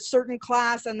 5 is a certain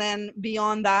class, and then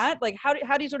beyond that? Like, how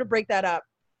do you sort of break that up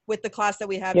with the class that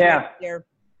we have here?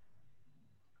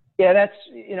 Yeah, that's,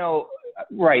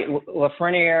 right.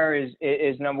 Lafreniere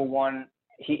is number one.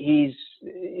 He's,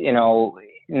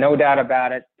 no doubt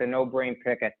about it, the no-brain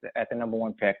pick at the number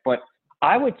one pick. But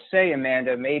I would say,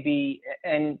 Amanda, maybe,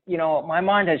 and, my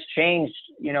mind has changed,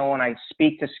 when I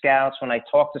speak to scouts, when I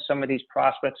talk to some of these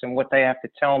prospects and what they have to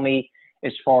tell me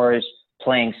as far as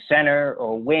playing center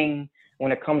or wing.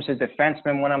 When it comes to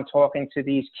defensemen, when I'm talking to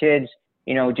these kids,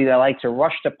 do they like to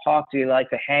rush the puck? Do they like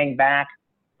to hang back?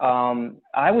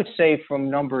 I would say from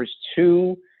numbers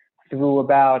 2 through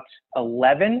about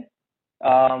 11,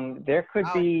 there could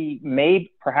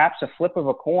be perhaps a flip of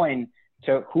a coin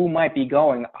to who might be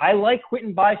going. I like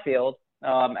Quinton Byfield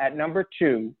at number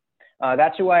 2.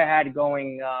 That's who I had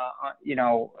going,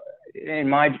 in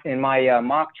my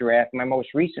mock draft, my most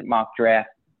recent mock draft.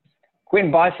 Quinton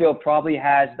Byfield probably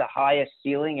has the highest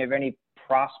ceiling of any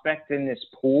prospect in this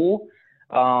pool.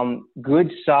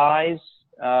 Good size,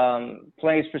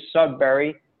 plays for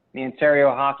Sudbury, the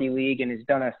Ontario Hockey League, and has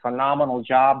done a phenomenal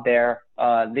job there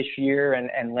this year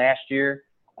and last year.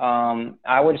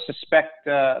 I would suspect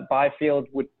Byfield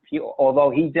would, although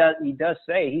he does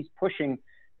say he's pushing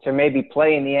to maybe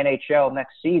play in the NHL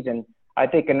next season. I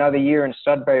think another year in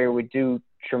Sudbury would do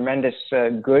tremendous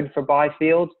good for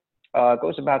Byfield.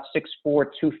 Goes about 6'4",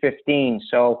 215.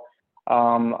 So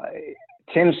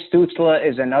Tim Stützle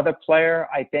is another player,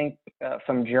 I think,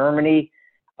 from Germany.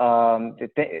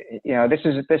 This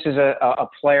is a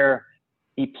player.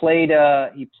 He played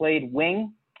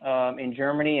wing in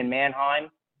Germany in Mannheim,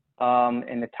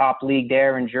 in the top league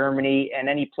there in Germany, and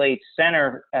then he played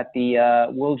center at the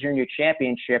World Junior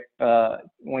Championship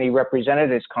when he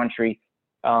represented his country.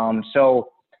 So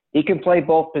he can play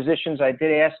both positions. I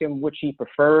did ask him which he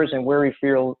prefers and where he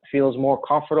feels more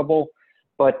comfortable.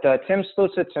 But Tim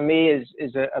Stützle, to me,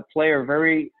 is a player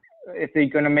very, if they're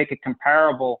going to make it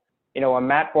comparable, a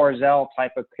Matt Barzal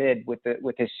type of kid with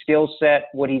his skill set,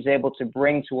 what he's able to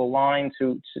bring to a line,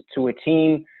 to a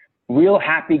team. Real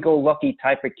happy-go-lucky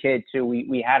type of kid, too.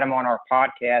 We had him on our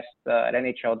podcast at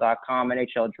NHL.com,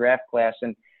 NHL Draft Class,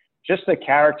 and just a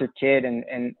character kid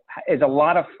and is a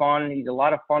lot of fun. He's a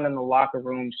lot of fun in the locker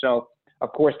room. So,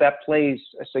 of course, that plays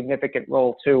a significant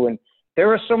role, too. And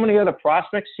there are so many other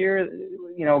prospects here,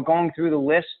 going through the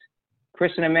list,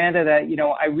 Chris and Amanda, that,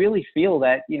 I really feel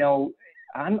that,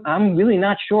 I'm really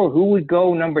not sure who would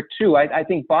go number 2. I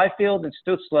think Byfield and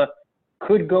Stützle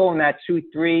could go in that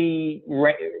 2-3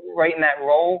 right in that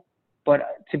role.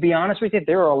 But to be honest with you,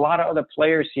 there are a lot of other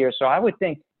players here. So I would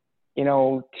think,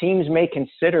 teams may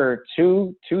consider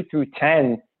 2 through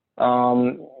 10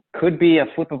 could be a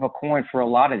flip of a coin for a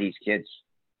lot of these kids.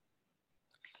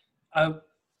 I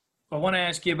want to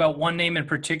ask you about one name in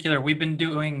particular. We've been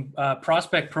doing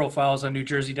prospect profiles on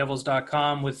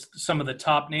NewJerseyDevils.com with some of the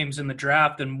top names in the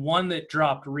draft, and one that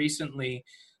dropped recently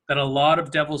that a lot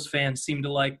of Devils fans seem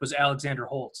to like was Alexander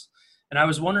Holtz. And I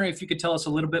was wondering if you could tell us a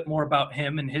little bit more about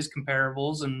him and his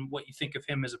comparables and what you think of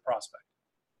him as a prospect.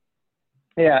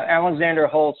 Yeah, Alexander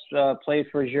Holtz played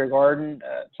for Djurgården,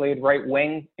 played right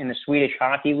wing in the Swedish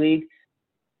Hockey League.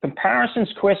 Comparisons,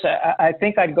 Chris, I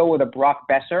think I'd go with a Brock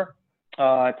Besser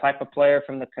type of player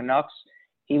from the Canucks.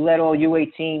 He led all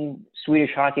U18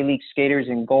 Swedish Hockey League skaters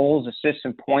in goals, assists,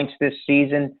 and points this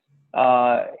season.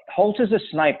 Holtz is a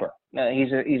sniper.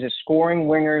 He's a scoring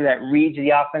winger that reads the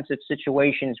offensive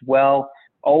situations well,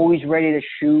 always ready to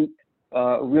shoot.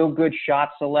 Real good shot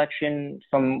selection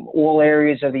from all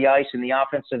areas of the ice in the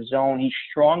offensive zone. He's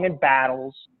strong in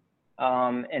battles,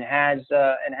 and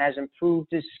has improved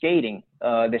his skating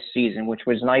this season, which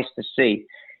was nice to see.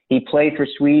 He played for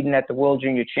Sweden at the World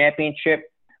Junior Championship.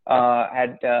 He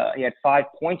had 5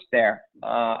 points there.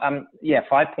 5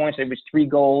 points. It was 3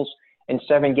 goals in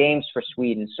 7 games for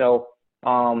Sweden. So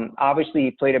obviously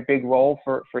he played a big role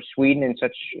for Sweden in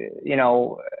such,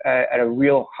 at a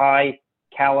real high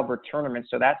caliber tournament.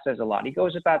 So that says a lot. He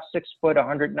goes about 6 foot,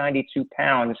 192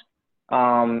 pounds.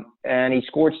 And he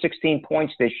scored 16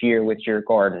 points this year with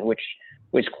Djurgården, which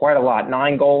was quite a lot.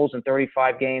 9 goals in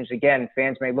 35 games. Again,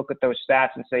 fans may look at those stats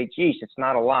and say, geez, it's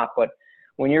not a lot. But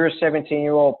when you're a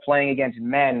 17-year-old playing against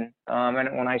men,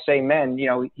 and when I say men,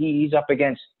 he's up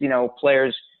against,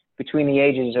 players between the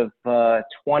ages of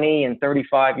 20 and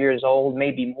 35 years old,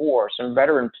 maybe more, some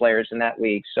veteran players in that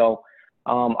league. So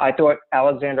I thought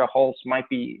Alexander Holtz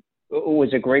was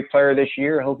a great player this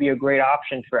year. He'll be a great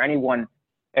option for anyone,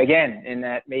 again, in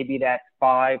that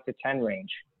 5 to 10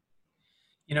 range.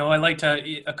 I like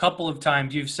to, a couple of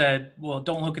times you've said, well,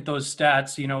 don't look at those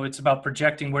stats. It's about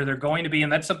projecting where they're going to be.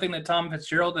 And that's something that Tom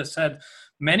Fitzgerald has said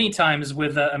many times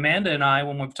with Amanda and I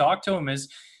when we've talked to him is,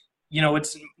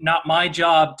 it's not my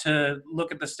job to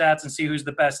look at the stats and see who's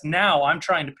the best now. I'm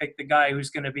trying to pick the guy who's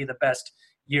going to be the best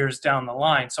years down the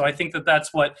line. So I think that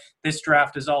that's what this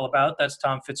draft is all about. That's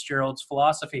Tom Fitzgerald's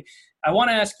philosophy. I want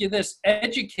to ask you this.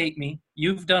 Educate me.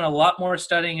 You've done a lot more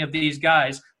studying of these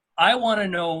guys. I want to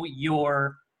know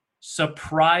your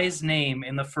surprise name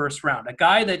in the first round, a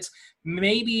guy that's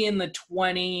maybe in the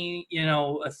 20,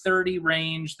 30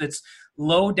 range, that's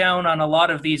low down on a lot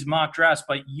of these mock drafts,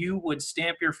 but you would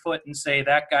stamp your foot and say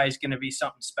that guy's going to be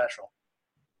something special.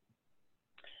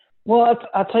 Well,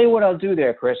 I'll tell you what I'll do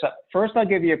there, Chris. First, I'll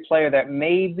give you a player that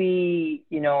maybe,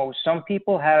 some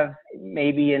people have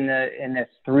maybe in the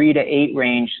 3 to 8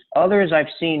 range. Others I've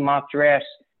seen mock drafts,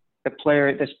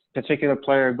 this particular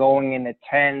player going in the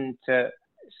 10 to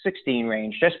 16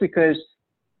 range, just because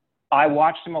I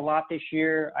watched him a lot this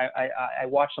year. I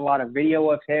watched a lot of video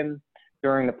of him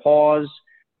during the pause.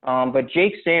 But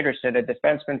Jake Sanderson, a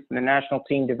defenseman from the National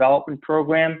Team Development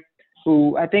Program,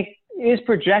 who I think is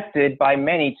projected by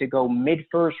many to go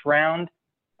mid-first round.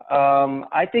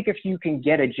 I think if you can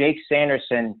get a Jake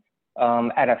Sanderson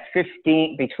at a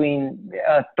 15, between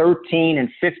 13 and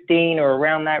 15 or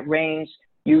around that range,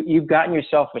 you've gotten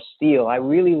yourself a steal. I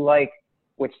really like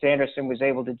what Sanderson was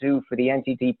able to do for the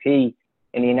NTDP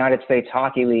in the United States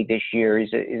Hockey League this year.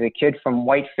 He's a kid from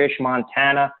Whitefish,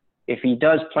 Montana. If he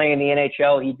does play in the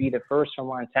NHL, he'd be the first from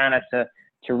Montana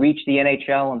to reach the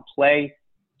NHL and play.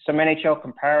 Some NHL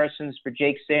comparisons for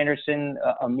Jake Sanderson,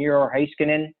 Miro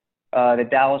Heiskanen, the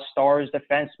Dallas Stars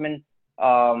defenseman.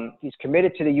 He's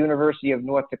committed to the University of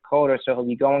North Dakota, so he'll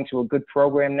be going to a good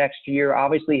program next year.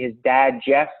 Obviously, his dad,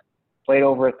 Jeff, played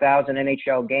over 1,000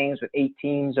 NHL games with 8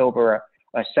 teams over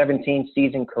a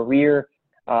 17-season career.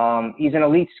 He's an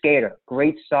elite skater,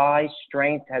 great size,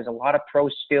 strength, has a lot of pro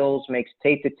skills, makes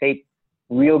tape-to-tape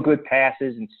real good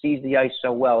passes, and sees the ice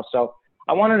so well. So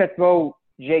I wanted to throw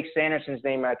Jake Sanderson's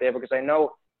name out there because I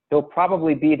know he'll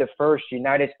probably be the first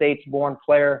United States-born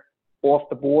player off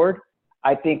the board.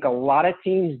 I think a lot of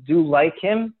teams do like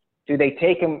him. Do they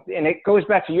take him? And it goes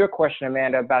back to your question,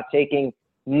 Amanda, about taking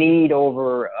need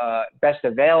over best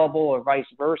available or vice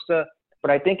versa. But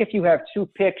I think if you have 2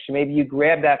 picks, maybe you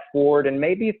grab that forward, and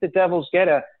maybe if the Devils get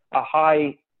a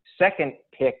high second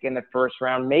pick in the first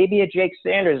round, maybe a Jake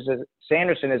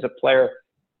Sanderson is a player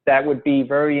that would be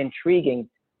very intriguing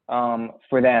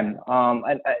for them.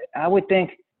 I would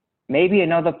think maybe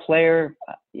another player.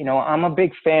 I'm a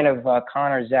big fan of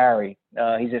Connor Zary.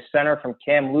 He's a center from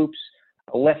Kamloops,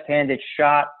 a left-handed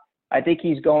shot. I think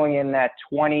he's going in that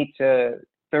 20 to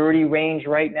 30 range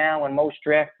right now on most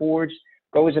draft boards.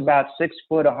 Goes about 6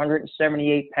 foot,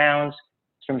 178 pounds.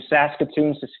 He's from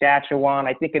Saskatoon, Saskatchewan.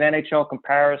 I think an NHL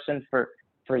comparison for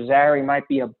Zary might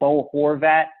be a Bo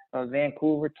Horvat, a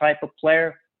Vancouver type of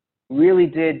player. Really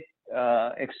did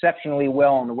exceptionally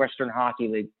well in the Western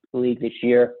Hockey League this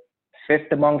year.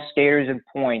 5th among skaters in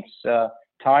points,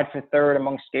 tied for 3rd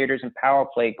among skaters in power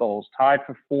play goals, tied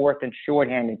for 4th in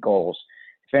shorthanded goals,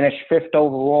 finished 5th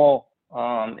overall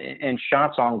in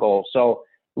shots on goal. So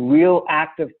real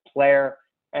active player.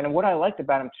 And what I liked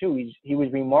about him too, he was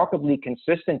remarkably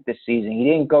consistent this season. He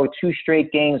didn't go 2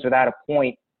 straight games without a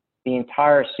point the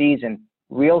entire season.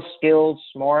 Real skilled,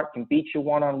 smart, can beat you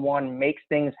one-on-one, makes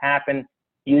things happen,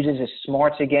 uses his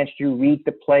smarts against you, read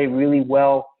the play really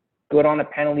well, good on the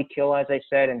penalty kill, as I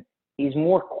said, and he's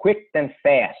more quick than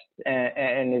fast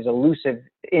and is elusive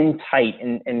in tight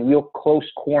and real close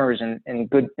corners and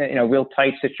good, real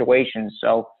tight situations.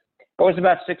 So goes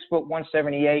about 6 foot,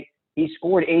 178. He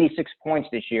scored 86 points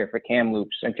this year for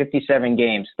Kamloops in 57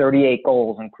 games, 38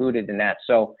 goals included in that.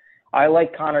 So I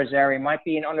like Connor Zary. Might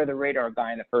be an under-the-radar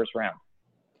guy in the first round.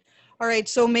 All right,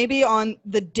 so maybe on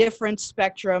the different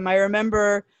spectrum, I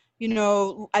remember,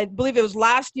 I believe it was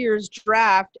last year's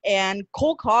draft, and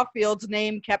Cole Caulfield's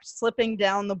name kept slipping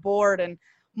down the board, and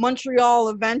Montreal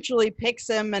eventually picks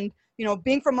him. And,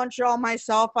 being from Montreal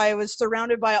myself, I was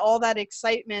surrounded by all that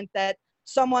excitement that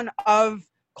someone of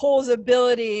Cole's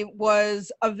ability was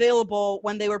available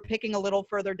when they were picking a little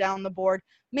further down the board,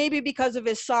 maybe because of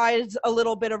his size, a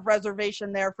little bit of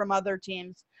reservation there from other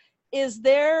teams. Is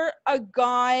there a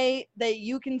guy that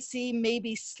you can see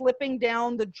maybe slipping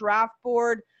down the draft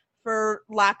board for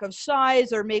lack of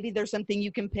size, or maybe there's something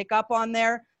you can pick up on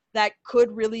there that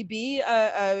could really be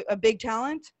a big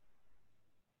talent?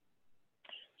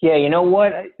 Yeah, you know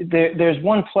what? There's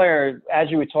one player,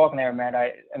 as you were talking there, Matt,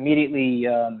 I immediately,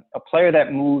 a player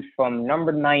that moved from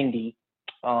number 90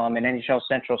 in NHL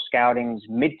Central Scouting's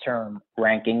midterm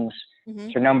rankings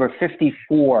to number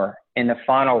 54 in the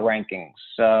final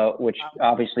rankings, which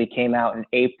obviously came out in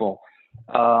April.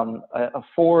 A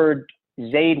forward,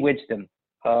 Zaid Wisdom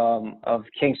of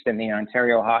Kingston, the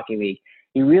Ontario Hockey League.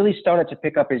 He really started to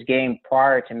pick up his game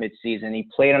prior to midseason. He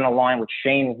played on a line with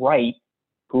Shane Wright,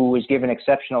 who was given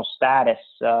exceptional status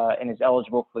and is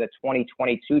eligible for the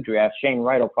 2022 draft. Shane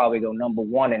Wright will probably go number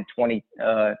 1 in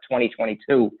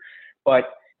 2022. But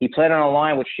he played on a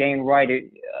line with Shane Wright.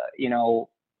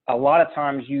 A lot of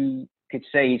times you could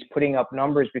say he's putting up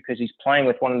numbers because he's playing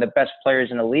with one of the best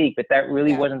players in the league, but that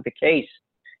really wasn't the case.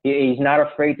 He's not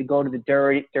afraid to go to the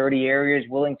dirty areas,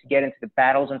 willing to get into the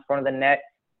battles in front of the net,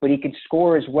 but he can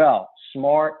score as well.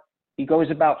 Smart. He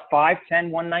goes about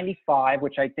 5'10", 195,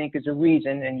 which I think is a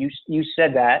reason, and you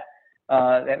said that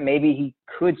maybe he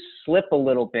could slip a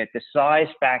little bit. The size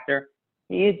factor,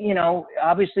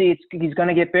 obviously he's going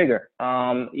to get bigger.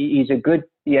 He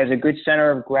has a good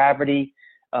center of gravity.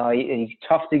 He's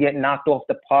tough to get knocked off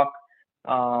the puck.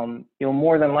 You'll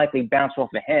more than likely bounce off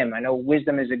of him. I know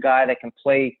Wisdom is a guy that can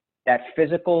play that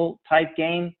physical type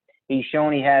game. He's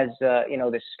shown he has,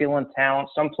 the skill and talent.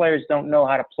 Some players don't know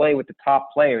how to play with the top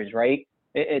players, right?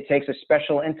 It takes a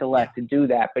special intellect to do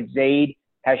that. But Zaid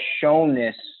has shown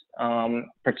this,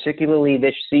 particularly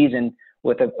this season,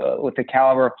 with the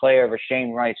caliber of player of a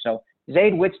Shane Wright. So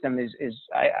Zaid Wisdom is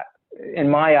in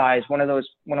my eyes, one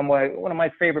of my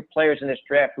favorite players in this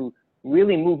draft, who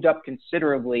really moved up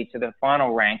considerably to the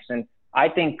final ranks, and I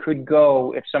think could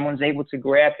go, if someone's able to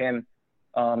grab him,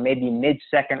 maybe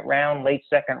mid-second round, late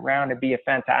second round, it'd be a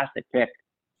fantastic pick.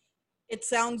 It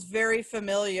sounds very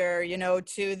familiar,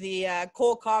 to the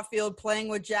Cole Caulfield playing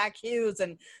with Jack Hughes.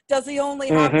 And does he only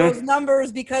have those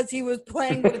numbers because he was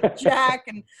playing with Jack?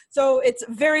 And so it's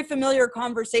a very familiar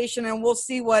conversation, and we'll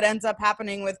see what ends up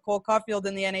happening with Cole Caulfield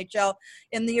in the NHL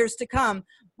in the years to come.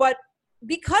 But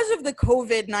because of the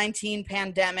COVID-19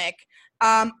 pandemic,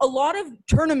 a lot of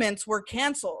tournaments were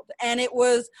canceled, and it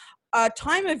was a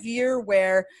time of year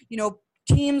where,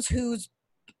 teams whose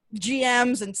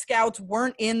GMs and scouts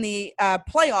weren't in the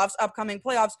upcoming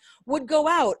playoffs, would go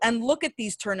out and look at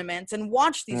these tournaments and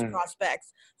watch these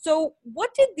prospects. So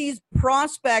what did these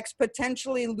prospects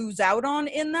potentially lose out on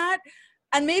in that?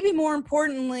 And maybe more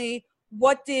importantly,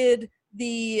 what did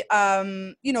the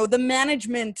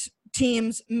management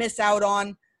teams miss out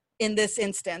on in this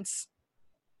instance?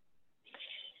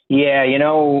 Yeah,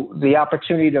 the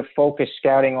opportunity to focus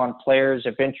scouting on players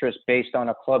of interest based on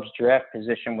a club's draft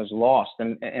position was lost,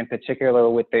 and in particular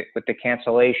with the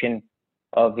cancellation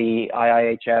of the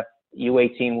IIHF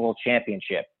U18 World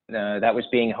Championship. That was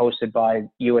being hosted by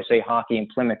USA Hockey in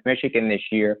Plymouth, Michigan this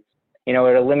year. It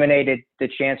eliminated the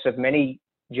chance of many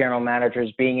general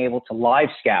managers being able to live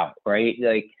scout, right?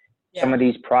 Like some of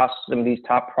these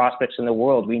top prospects in the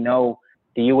world. We know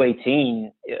the U18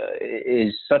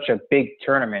 is such a big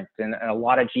tournament, and a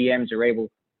lot of GMs are able,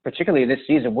 particularly this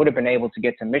season, would have been able to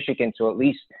get to Michigan to at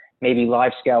least maybe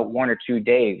live scout 1 or 2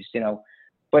 days,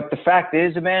 But the fact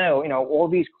is, Amanda, all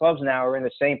these clubs now are in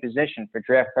the same position for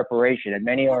draft preparation, and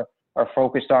many are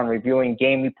focused on reviewing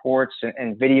game reports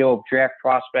and video of draft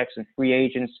prospects and free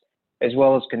agents, as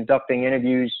well as conducting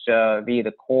interviews via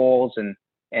the calls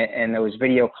and those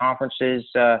video conferences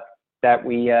that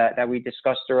we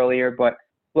discussed earlier. But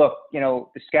look, the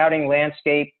scouting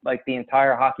landscape, like the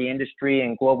entire hockey industry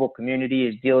and global community,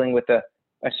 is dealing with a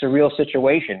surreal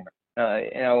situation,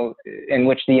 in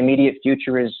which the immediate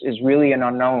future is really an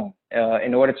unknown.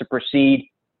 In order to proceed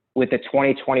with the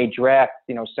 2020 draft,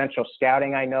 Central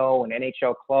Scouting, and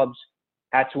NHL clubs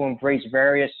had to embrace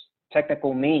various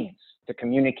technical means to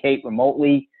communicate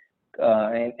remotely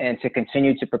and to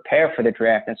continue to prepare for the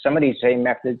draft. And some of these same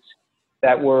methods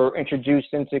that were introduced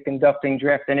into conducting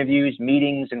draft interviews,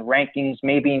 meetings, and rankings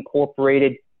may be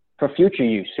incorporated for future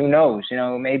use. Who knows?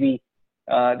 Maybe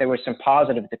there was some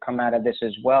positive to come out of this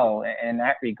as well in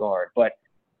that regard. But,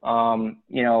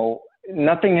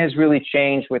 nothing has really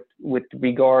changed with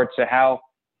regard to how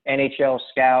NHL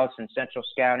scouts and Central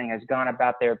Scouting has gone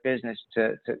about their business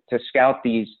to scout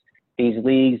these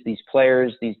leagues, these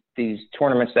players, these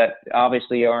tournaments that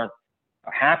obviously aren't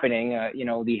happening.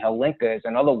 The Hlinka is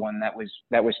another one that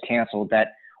was canceled. That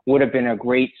would have been a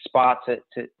great spot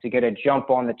to get a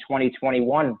jump on the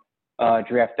 2021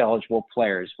 draft eligible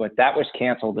players, but that was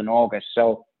canceled in August.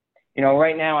 So,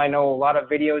 right now I know a lot of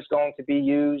video is going to be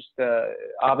used.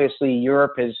 Obviously,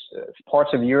 parts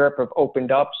of Europe have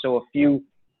opened up, so a few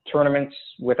tournaments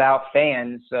without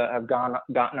fans have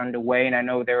gotten underway, and I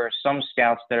know there are some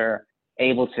scouts that are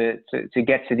able to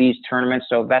get to these tournaments.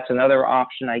 So that's another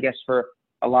option, I guess, for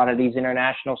a lot of these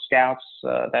international scouts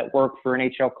that work for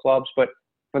NHL clubs. But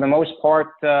for the most part,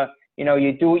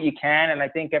 you do what you can, and I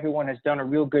think everyone has done a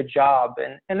real good job.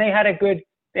 And they had a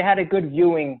good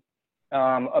viewing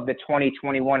of the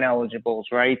 2021 eligibles,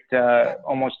 right?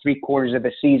 Almost 3/4 of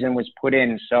the season was put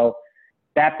in. So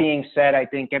that being said, I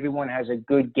think everyone has a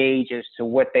good gauge as to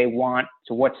what they want,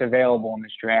 to what's available in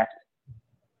this draft.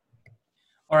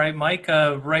 All right, Mike,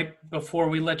 right before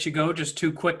we let you go, just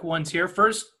two quick ones here.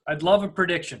 First, I'd love a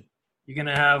prediction. You're going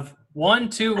to have 1,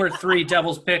 2, or 3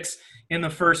 Devils picks in the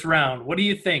first round. What do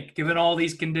you think, given all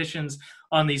these conditions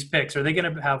on these picks? Are they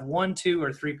going to have 1, 2,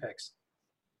 or 3 picks?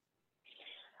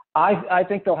 I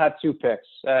think they'll have 2 picks.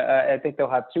 I think they'll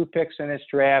have 2 picks in this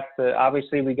draft.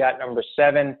 Obviously, we got number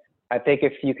 7. I think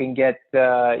if you can get,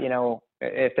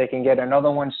 if they can get another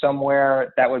one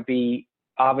somewhere, that would be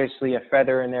obviously a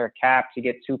feather in their cap to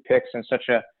get 2 picks in such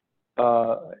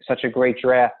a great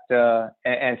draft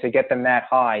and to get them that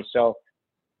high. So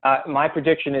my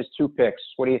prediction is 2 picks.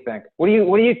 What do you think? What do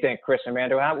you think, Chris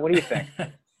Amando? What do you think?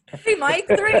 3, Mike,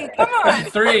 3. Come on.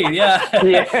 3, yeah.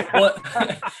 Yeah. Well,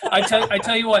 I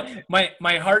tell you what,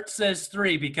 my heart says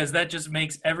 3 because that just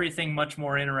makes everything much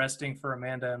more interesting for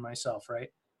Amanda and myself, right?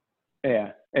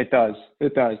 Yeah, it does.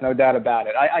 It does. No doubt about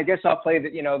it. I guess I'll play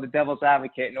the devil's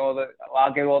advocate and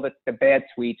I'll get all the bad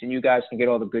tweets and you guys can get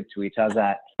all the good tweets. How's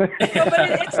that? No, but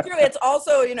it's true. It's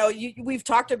also, we've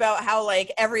talked about how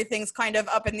like everything's kind of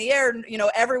up in the air.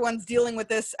 Everyone's dealing with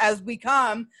this as we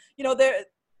come.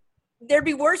 There'd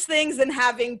be worse things than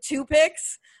having 2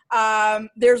 picks.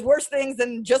 There's worse things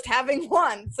than just having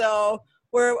 1. So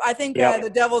I think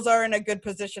the Devils are in a good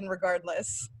position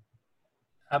regardless.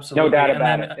 Absolutely. No doubt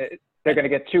about it. They're going to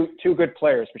get two good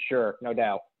players for sure. No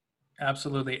doubt.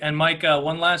 Absolutely. And Mike,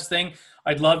 one last thing.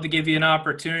 I'd love to give you an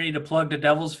opportunity to plug to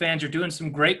Devils fans. You're doing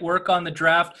some great work on the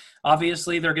draft.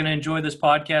 Obviously, they're going to enjoy this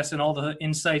podcast and all the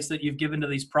insights that you've given to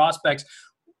these prospects.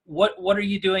 What are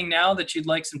you doing now that you'd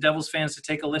like some Devils fans to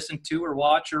take a listen to or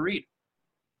watch or read?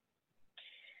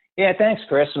 Yeah, thanks,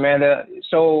 Chris, Amanda.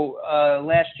 So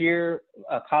last year,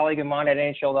 a colleague of mine at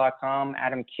NHL.com,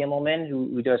 Adam Kimmelman,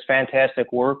 who does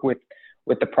fantastic work with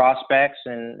the prospects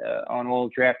and on all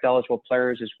draft-eligible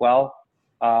players as well.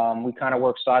 We kind of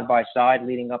work side by side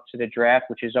leading up to the draft,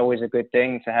 which is always a good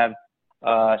thing to have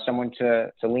someone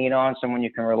to lean on, someone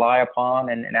you can rely upon,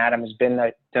 and Adam has been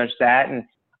does that. And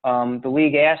the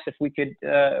league asked if we could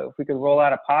roll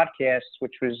out a podcast,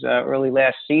 which was early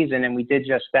last season, and we did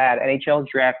just that. NHL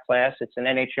Draft Class. It's an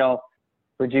NHL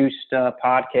produced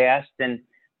podcast, and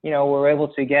we're able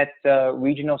to get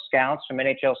regional scouts from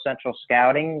NHL Central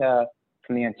Scouting,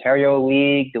 from the Ontario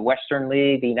League, the Western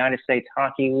League, the United States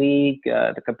Hockey League,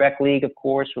 the Quebec League, of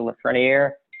course, where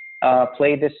Lafreniere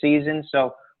played this season.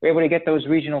 So we're able to get those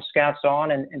regional scouts on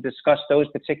and discuss those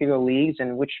particular leagues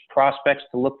and which prospects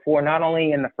to look for, not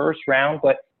only in the first round,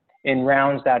 but in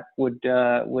rounds that would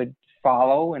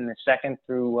follow in the 2nd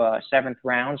through 7th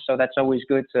rounds. So that's always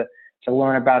good to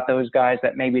learn about those guys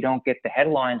that maybe don't get the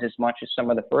headlines as much as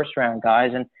some of the first round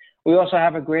guys. And we also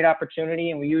have a great opportunity,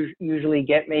 and we usually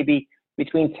get maybe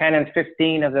between 10 and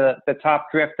 15 of the top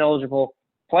draft eligible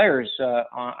players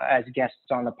as guests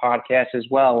on the podcast as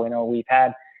well. We've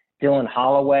had Dylan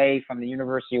Holloway from the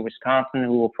University of Wisconsin,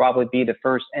 who will probably be the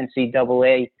first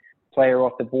NCAA player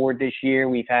off the board this year.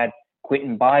 We've had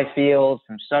Quentin Byfield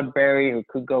from Sudbury, who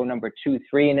could go number 2,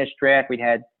 3 in this draft. We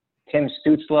had Tim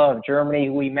Stutzla of Germany,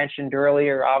 who we mentioned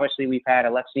earlier. Obviously, we've had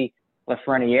Alexis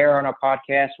Lafreniere on our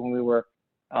podcast when we were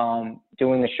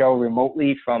doing the show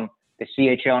remotely from the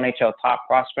CHL-NHL Top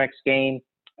Prospects game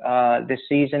this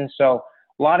season. So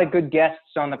a lot of good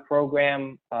guests on the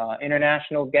program,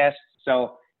 international guests.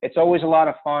 So it's always a lot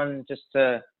of fun just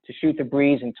to shoot the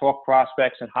breeze and talk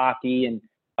prospects and hockey. And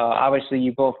obviously,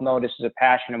 you both know this is a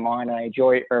passion of mine. I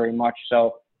enjoy it very much.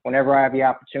 So whenever I have the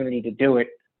opportunity to do it,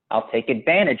 I'll take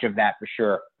advantage of that for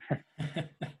sure.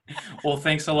 Well,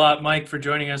 thanks a lot, Mike, for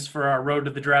joining us for our Road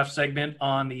to the Draft segment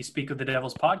on the Speak with the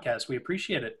Devils podcast. We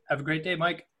appreciate it. Have a great day,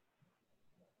 Mike.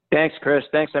 Thanks, Chris.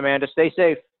 Thanks, Amanda. Stay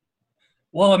safe.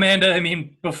 Well, Amanda,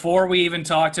 before we even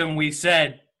talked to him, we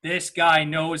said this guy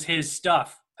knows his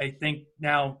stuff. I think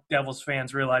now Devils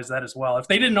fans realize that as well. If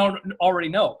they didn't already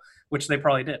know, which they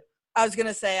probably did. I was going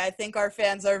to say, I think our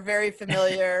fans are very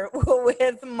familiar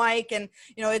with Mike. And,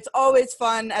 it's always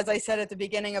fun, as I said at the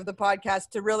beginning of the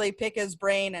podcast, to really pick his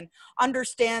brain and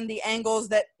understand the angles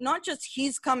that not just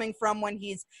he's coming from when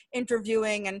he's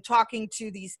interviewing and talking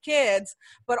to these kids,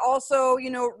 but also,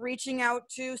 reaching out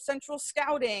to Central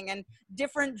Scouting and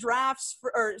different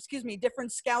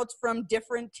different scouts from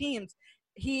different teams.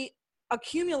 He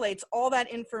accumulates all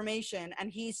that information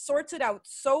and he sorts it out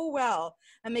so well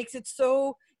and makes it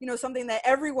so, something that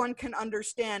everyone can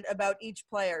understand about each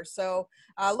player. So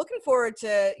looking forward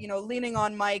to, leaning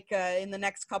on Mike in the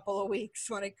next couple of weeks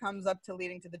when it comes up to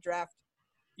leading to the draft.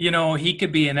 He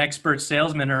could be an expert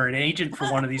salesman or an agent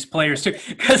for one of these players too.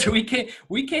 Because we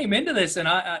came into this, and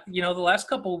the last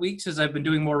couple of weeks as I've been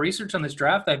doing more research on this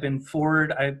draft, I've been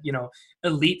forward.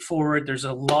 Elite forward. There's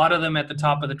a lot of them at the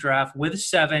top of the draft. With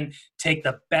 7, take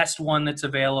the best one that's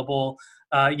available.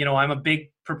 I'm a big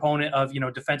proponent of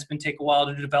defensemen take a while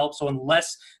to develop. So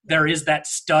unless there is that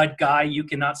stud guy you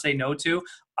cannot say no to,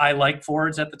 I like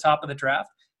forwards at the top of the draft.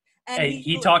 And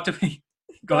he talked to me.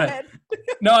 Go ahead.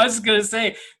 No, I was going to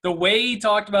say, the way he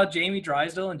talked about Jamie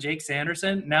Drysdale and Jake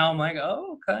Sanderson, now I'm like,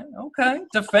 oh, okay.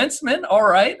 Defensemen, all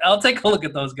right. I'll take a look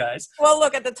at those guys. Well,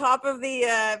 look, at the top of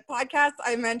the podcast,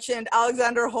 I mentioned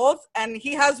Alexander Holtz, and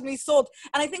he has me sold.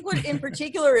 And I think what in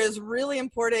particular is really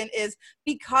important is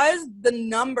because the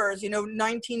numbers,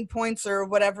 19 points or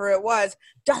whatever it was,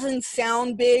 doesn't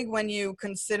sound big when you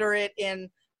consider it in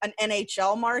an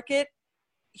NHL market,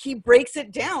 he breaks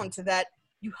it down to that.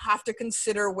 You have to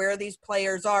consider where these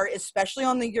players are, especially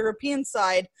on the European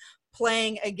side,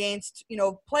 playing against,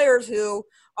 players who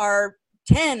are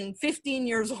 10, 15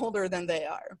 years older than they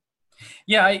are.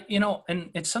 Yeah,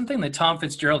 and it's something that Tom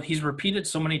Fitzgerald, he's repeated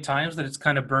so many times that it's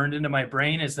kind of burned into my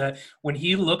brain, is that when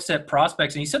he looks at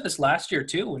prospects, and he said this last year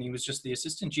too, when he was just the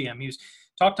assistant GM, he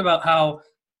talked about how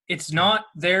it's not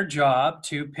their job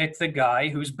to pick the guy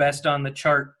who's best on the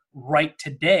chart right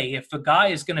today. If a guy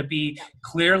is going to be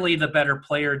clearly the better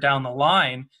player down the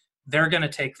line, they're going to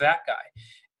take that guy.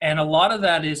 And a lot of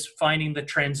that is finding the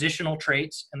transitional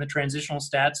traits and the transitional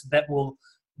stats that will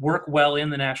work well in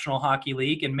the National Hockey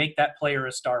League and make that player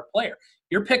a star player.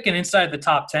 You're picking inside the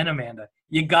top 10, Amanda.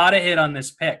 You got to hit on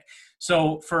this pick.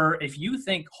 So if you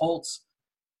think Holtz,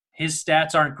 his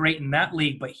stats aren't great in that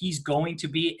league, but he's going to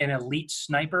be an elite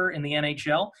sniper in the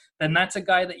NHL, then that's a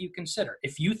guy that you consider.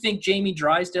 If you think Jamie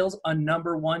Drysdale's a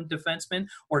number 1 defenseman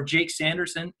or Jake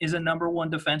Sanderson is a number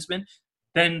 1 defenseman,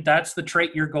 then that's the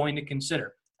trait you're going to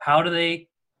consider. How do they,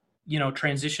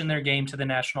 transition their game to the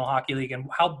National Hockey League and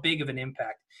how big of an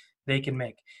impact they can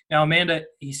make? Now, Amanda,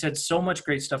 he said so much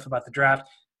great stuff about the draft,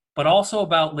 but also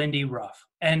about Lindy Ruff.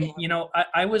 And,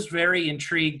 I was very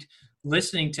intrigued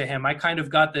listening to him. I kind of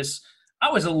got this,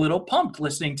 I was a little pumped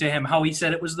listening to him, how he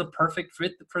said it was the perfect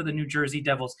fit for the New Jersey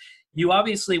Devils. You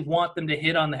obviously want them to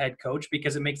hit on the head coach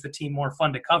because it makes the team more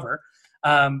fun to cover.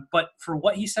 But for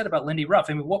what he said about Lindy Ruff,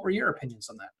 what were your opinions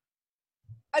on that?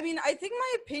 I think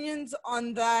my opinions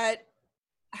on that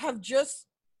have just,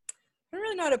 I don't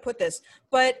really know how to put this,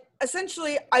 but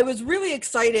essentially I was really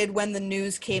excited when the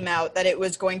news came out that it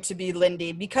was going to be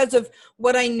Lindy because of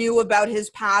what I knew about his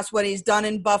past, what he's done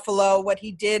in Buffalo, what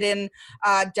he did in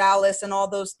Dallas and all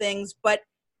those things. But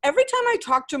every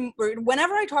time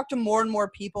whenever I talk to more and more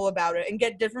people about it and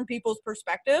get different people's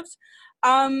perspectives,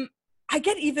 I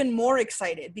get even more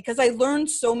excited because I learned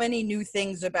so many new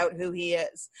things about who he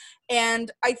is.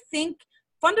 And I think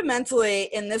fundamentally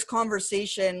in this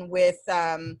conversation with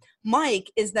Mike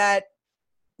is that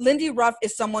Lindy Ruff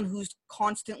is someone who's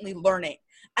constantly learning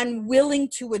and willing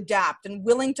to adapt and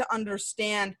willing to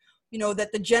understand,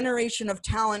 that the generation of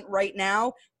talent right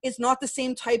now is not the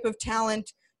same type of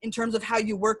talent in terms of how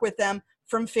you work with them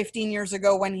from 15 years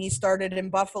ago when he started in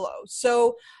Buffalo.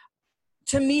 So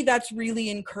to me, that's really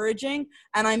encouraging.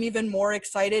 And I'm even more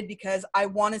excited because I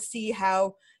want to see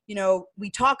how, we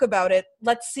talk about it.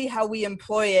 Let's see how we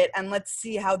employ it. And let's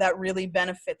see how that really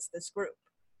benefits this group.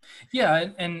 Yeah.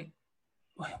 And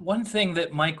one thing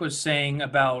that Mike was saying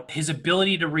about his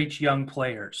ability to reach young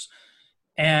players.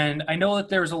 And I know that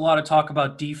there was a lot of talk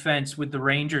about defense with the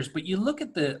Rangers, but you look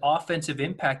at the offensive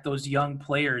impact those young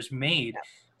players made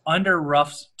under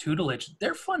Ruff's tutelage.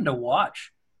 They're fun to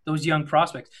watch. Those young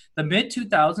prospects. The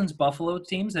mid-2000s Buffalo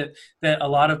teams that a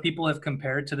lot of people have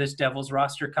compared to this Devils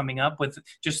roster coming up with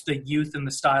just the youth and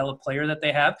the style of player that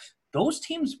they have, those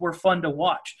teams were fun to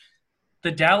watch. The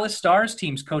Dallas Stars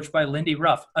teams coached by Lindy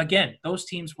Ruff, again, those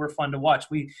teams were fun to watch.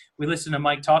 We listened to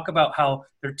Mike talk about how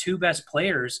their 2 best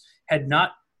players had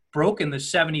not broken the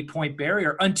 70-point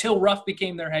barrier until Ruff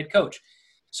became their head coach.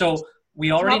 So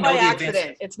we already know the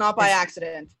advanced. It's not by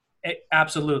accident.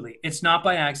 Absolutely. It's not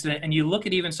by accident. And you look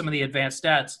at even some of the advanced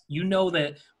stats,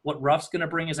 that what Ruff's going to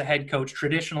bring as a head coach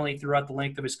traditionally throughout the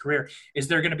length of his career is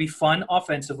they're going to be fun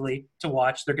offensively to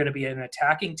watch. They're going to be an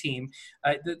attacking team.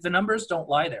 The numbers don't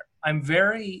lie there. I'm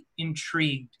very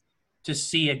intrigued to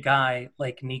see a guy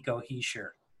like Nico Hischier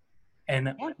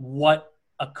and what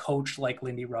a coach like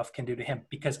Lindy Ruff can do to him.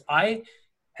 Because I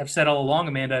have said all along,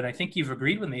 Amanda, and I think you've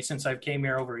agreed with me since I came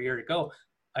here over a year ago,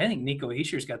 I think Nico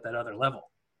Hischier's got that other level.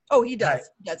 Oh, he does.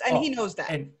 He does. And he knows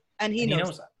that. And he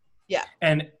knows that. Yeah.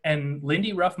 And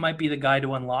Lindy Ruff might be the guy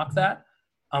to unlock that.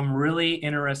 I'm really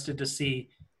interested to see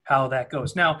how that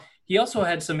goes. Now, he also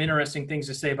had some interesting things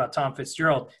to say about Tom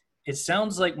Fitzgerald. It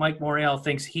sounds like Mike Morreale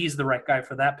thinks he's the right guy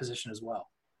for that position as well.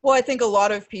 Well, I think a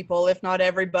lot of people, if not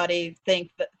everybody,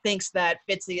 thinks that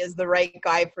Fitzy is the right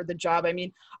guy for the job. I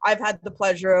mean, I've had the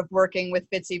pleasure of working with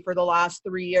Fitzy for the last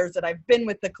 3 years that I've been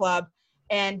with the club,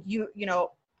 and you know,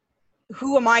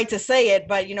 who am I to say it?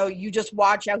 But you know, you just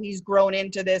watch how he's grown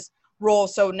into this role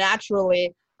so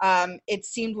naturally. It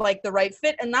seemed like the right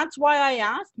fit, and that's why I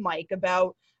asked Mike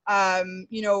about,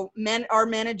 you know, our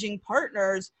managing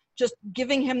partners just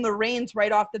giving him the reins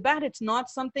right off the bat. It's not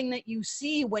something that you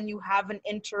see when you have an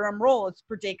interim role. It's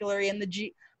particularly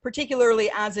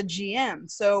as a GM.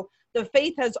 So the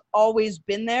faith has always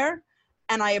been there,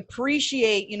 and I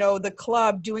appreciate, you know, the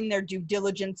club doing their due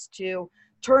diligence to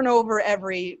turn over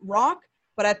every rock.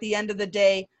 But at the end of the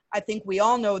day, I think we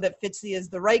all know that Fitzy is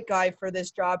the right guy for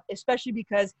this job, especially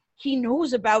because he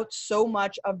knows about so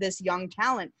much of this young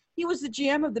talent. He was the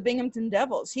GM of the Binghamton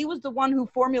Devils. He was the one who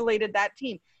formulated that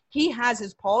team. He has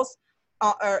his pulse,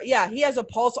 he has a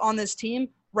pulse on this team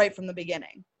right from the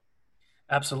beginning.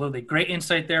 Absolutely. Great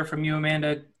insight there from you,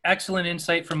 Amanda. Excellent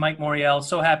insight from Mike Morreale.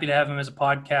 So happy to have him as a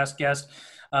podcast guest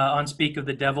on Speak of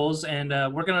the Devils. And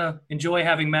we're going to enjoy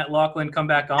having Matt Loughlin come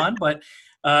back on. But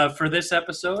for this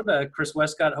episode, Chris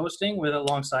Westcott hosting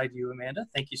alongside you, Amanda.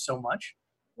 Thank you so much.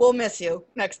 We'll miss you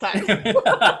next time.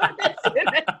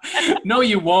 No,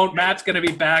 you won't. Matt's going to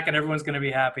be back and everyone's going to be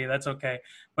happy. That's okay.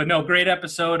 But no, great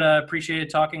episode.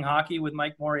 Appreciated talking hockey with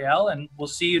Mike Morreale, and we'll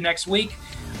see you next week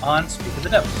on Speak of the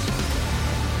Devils.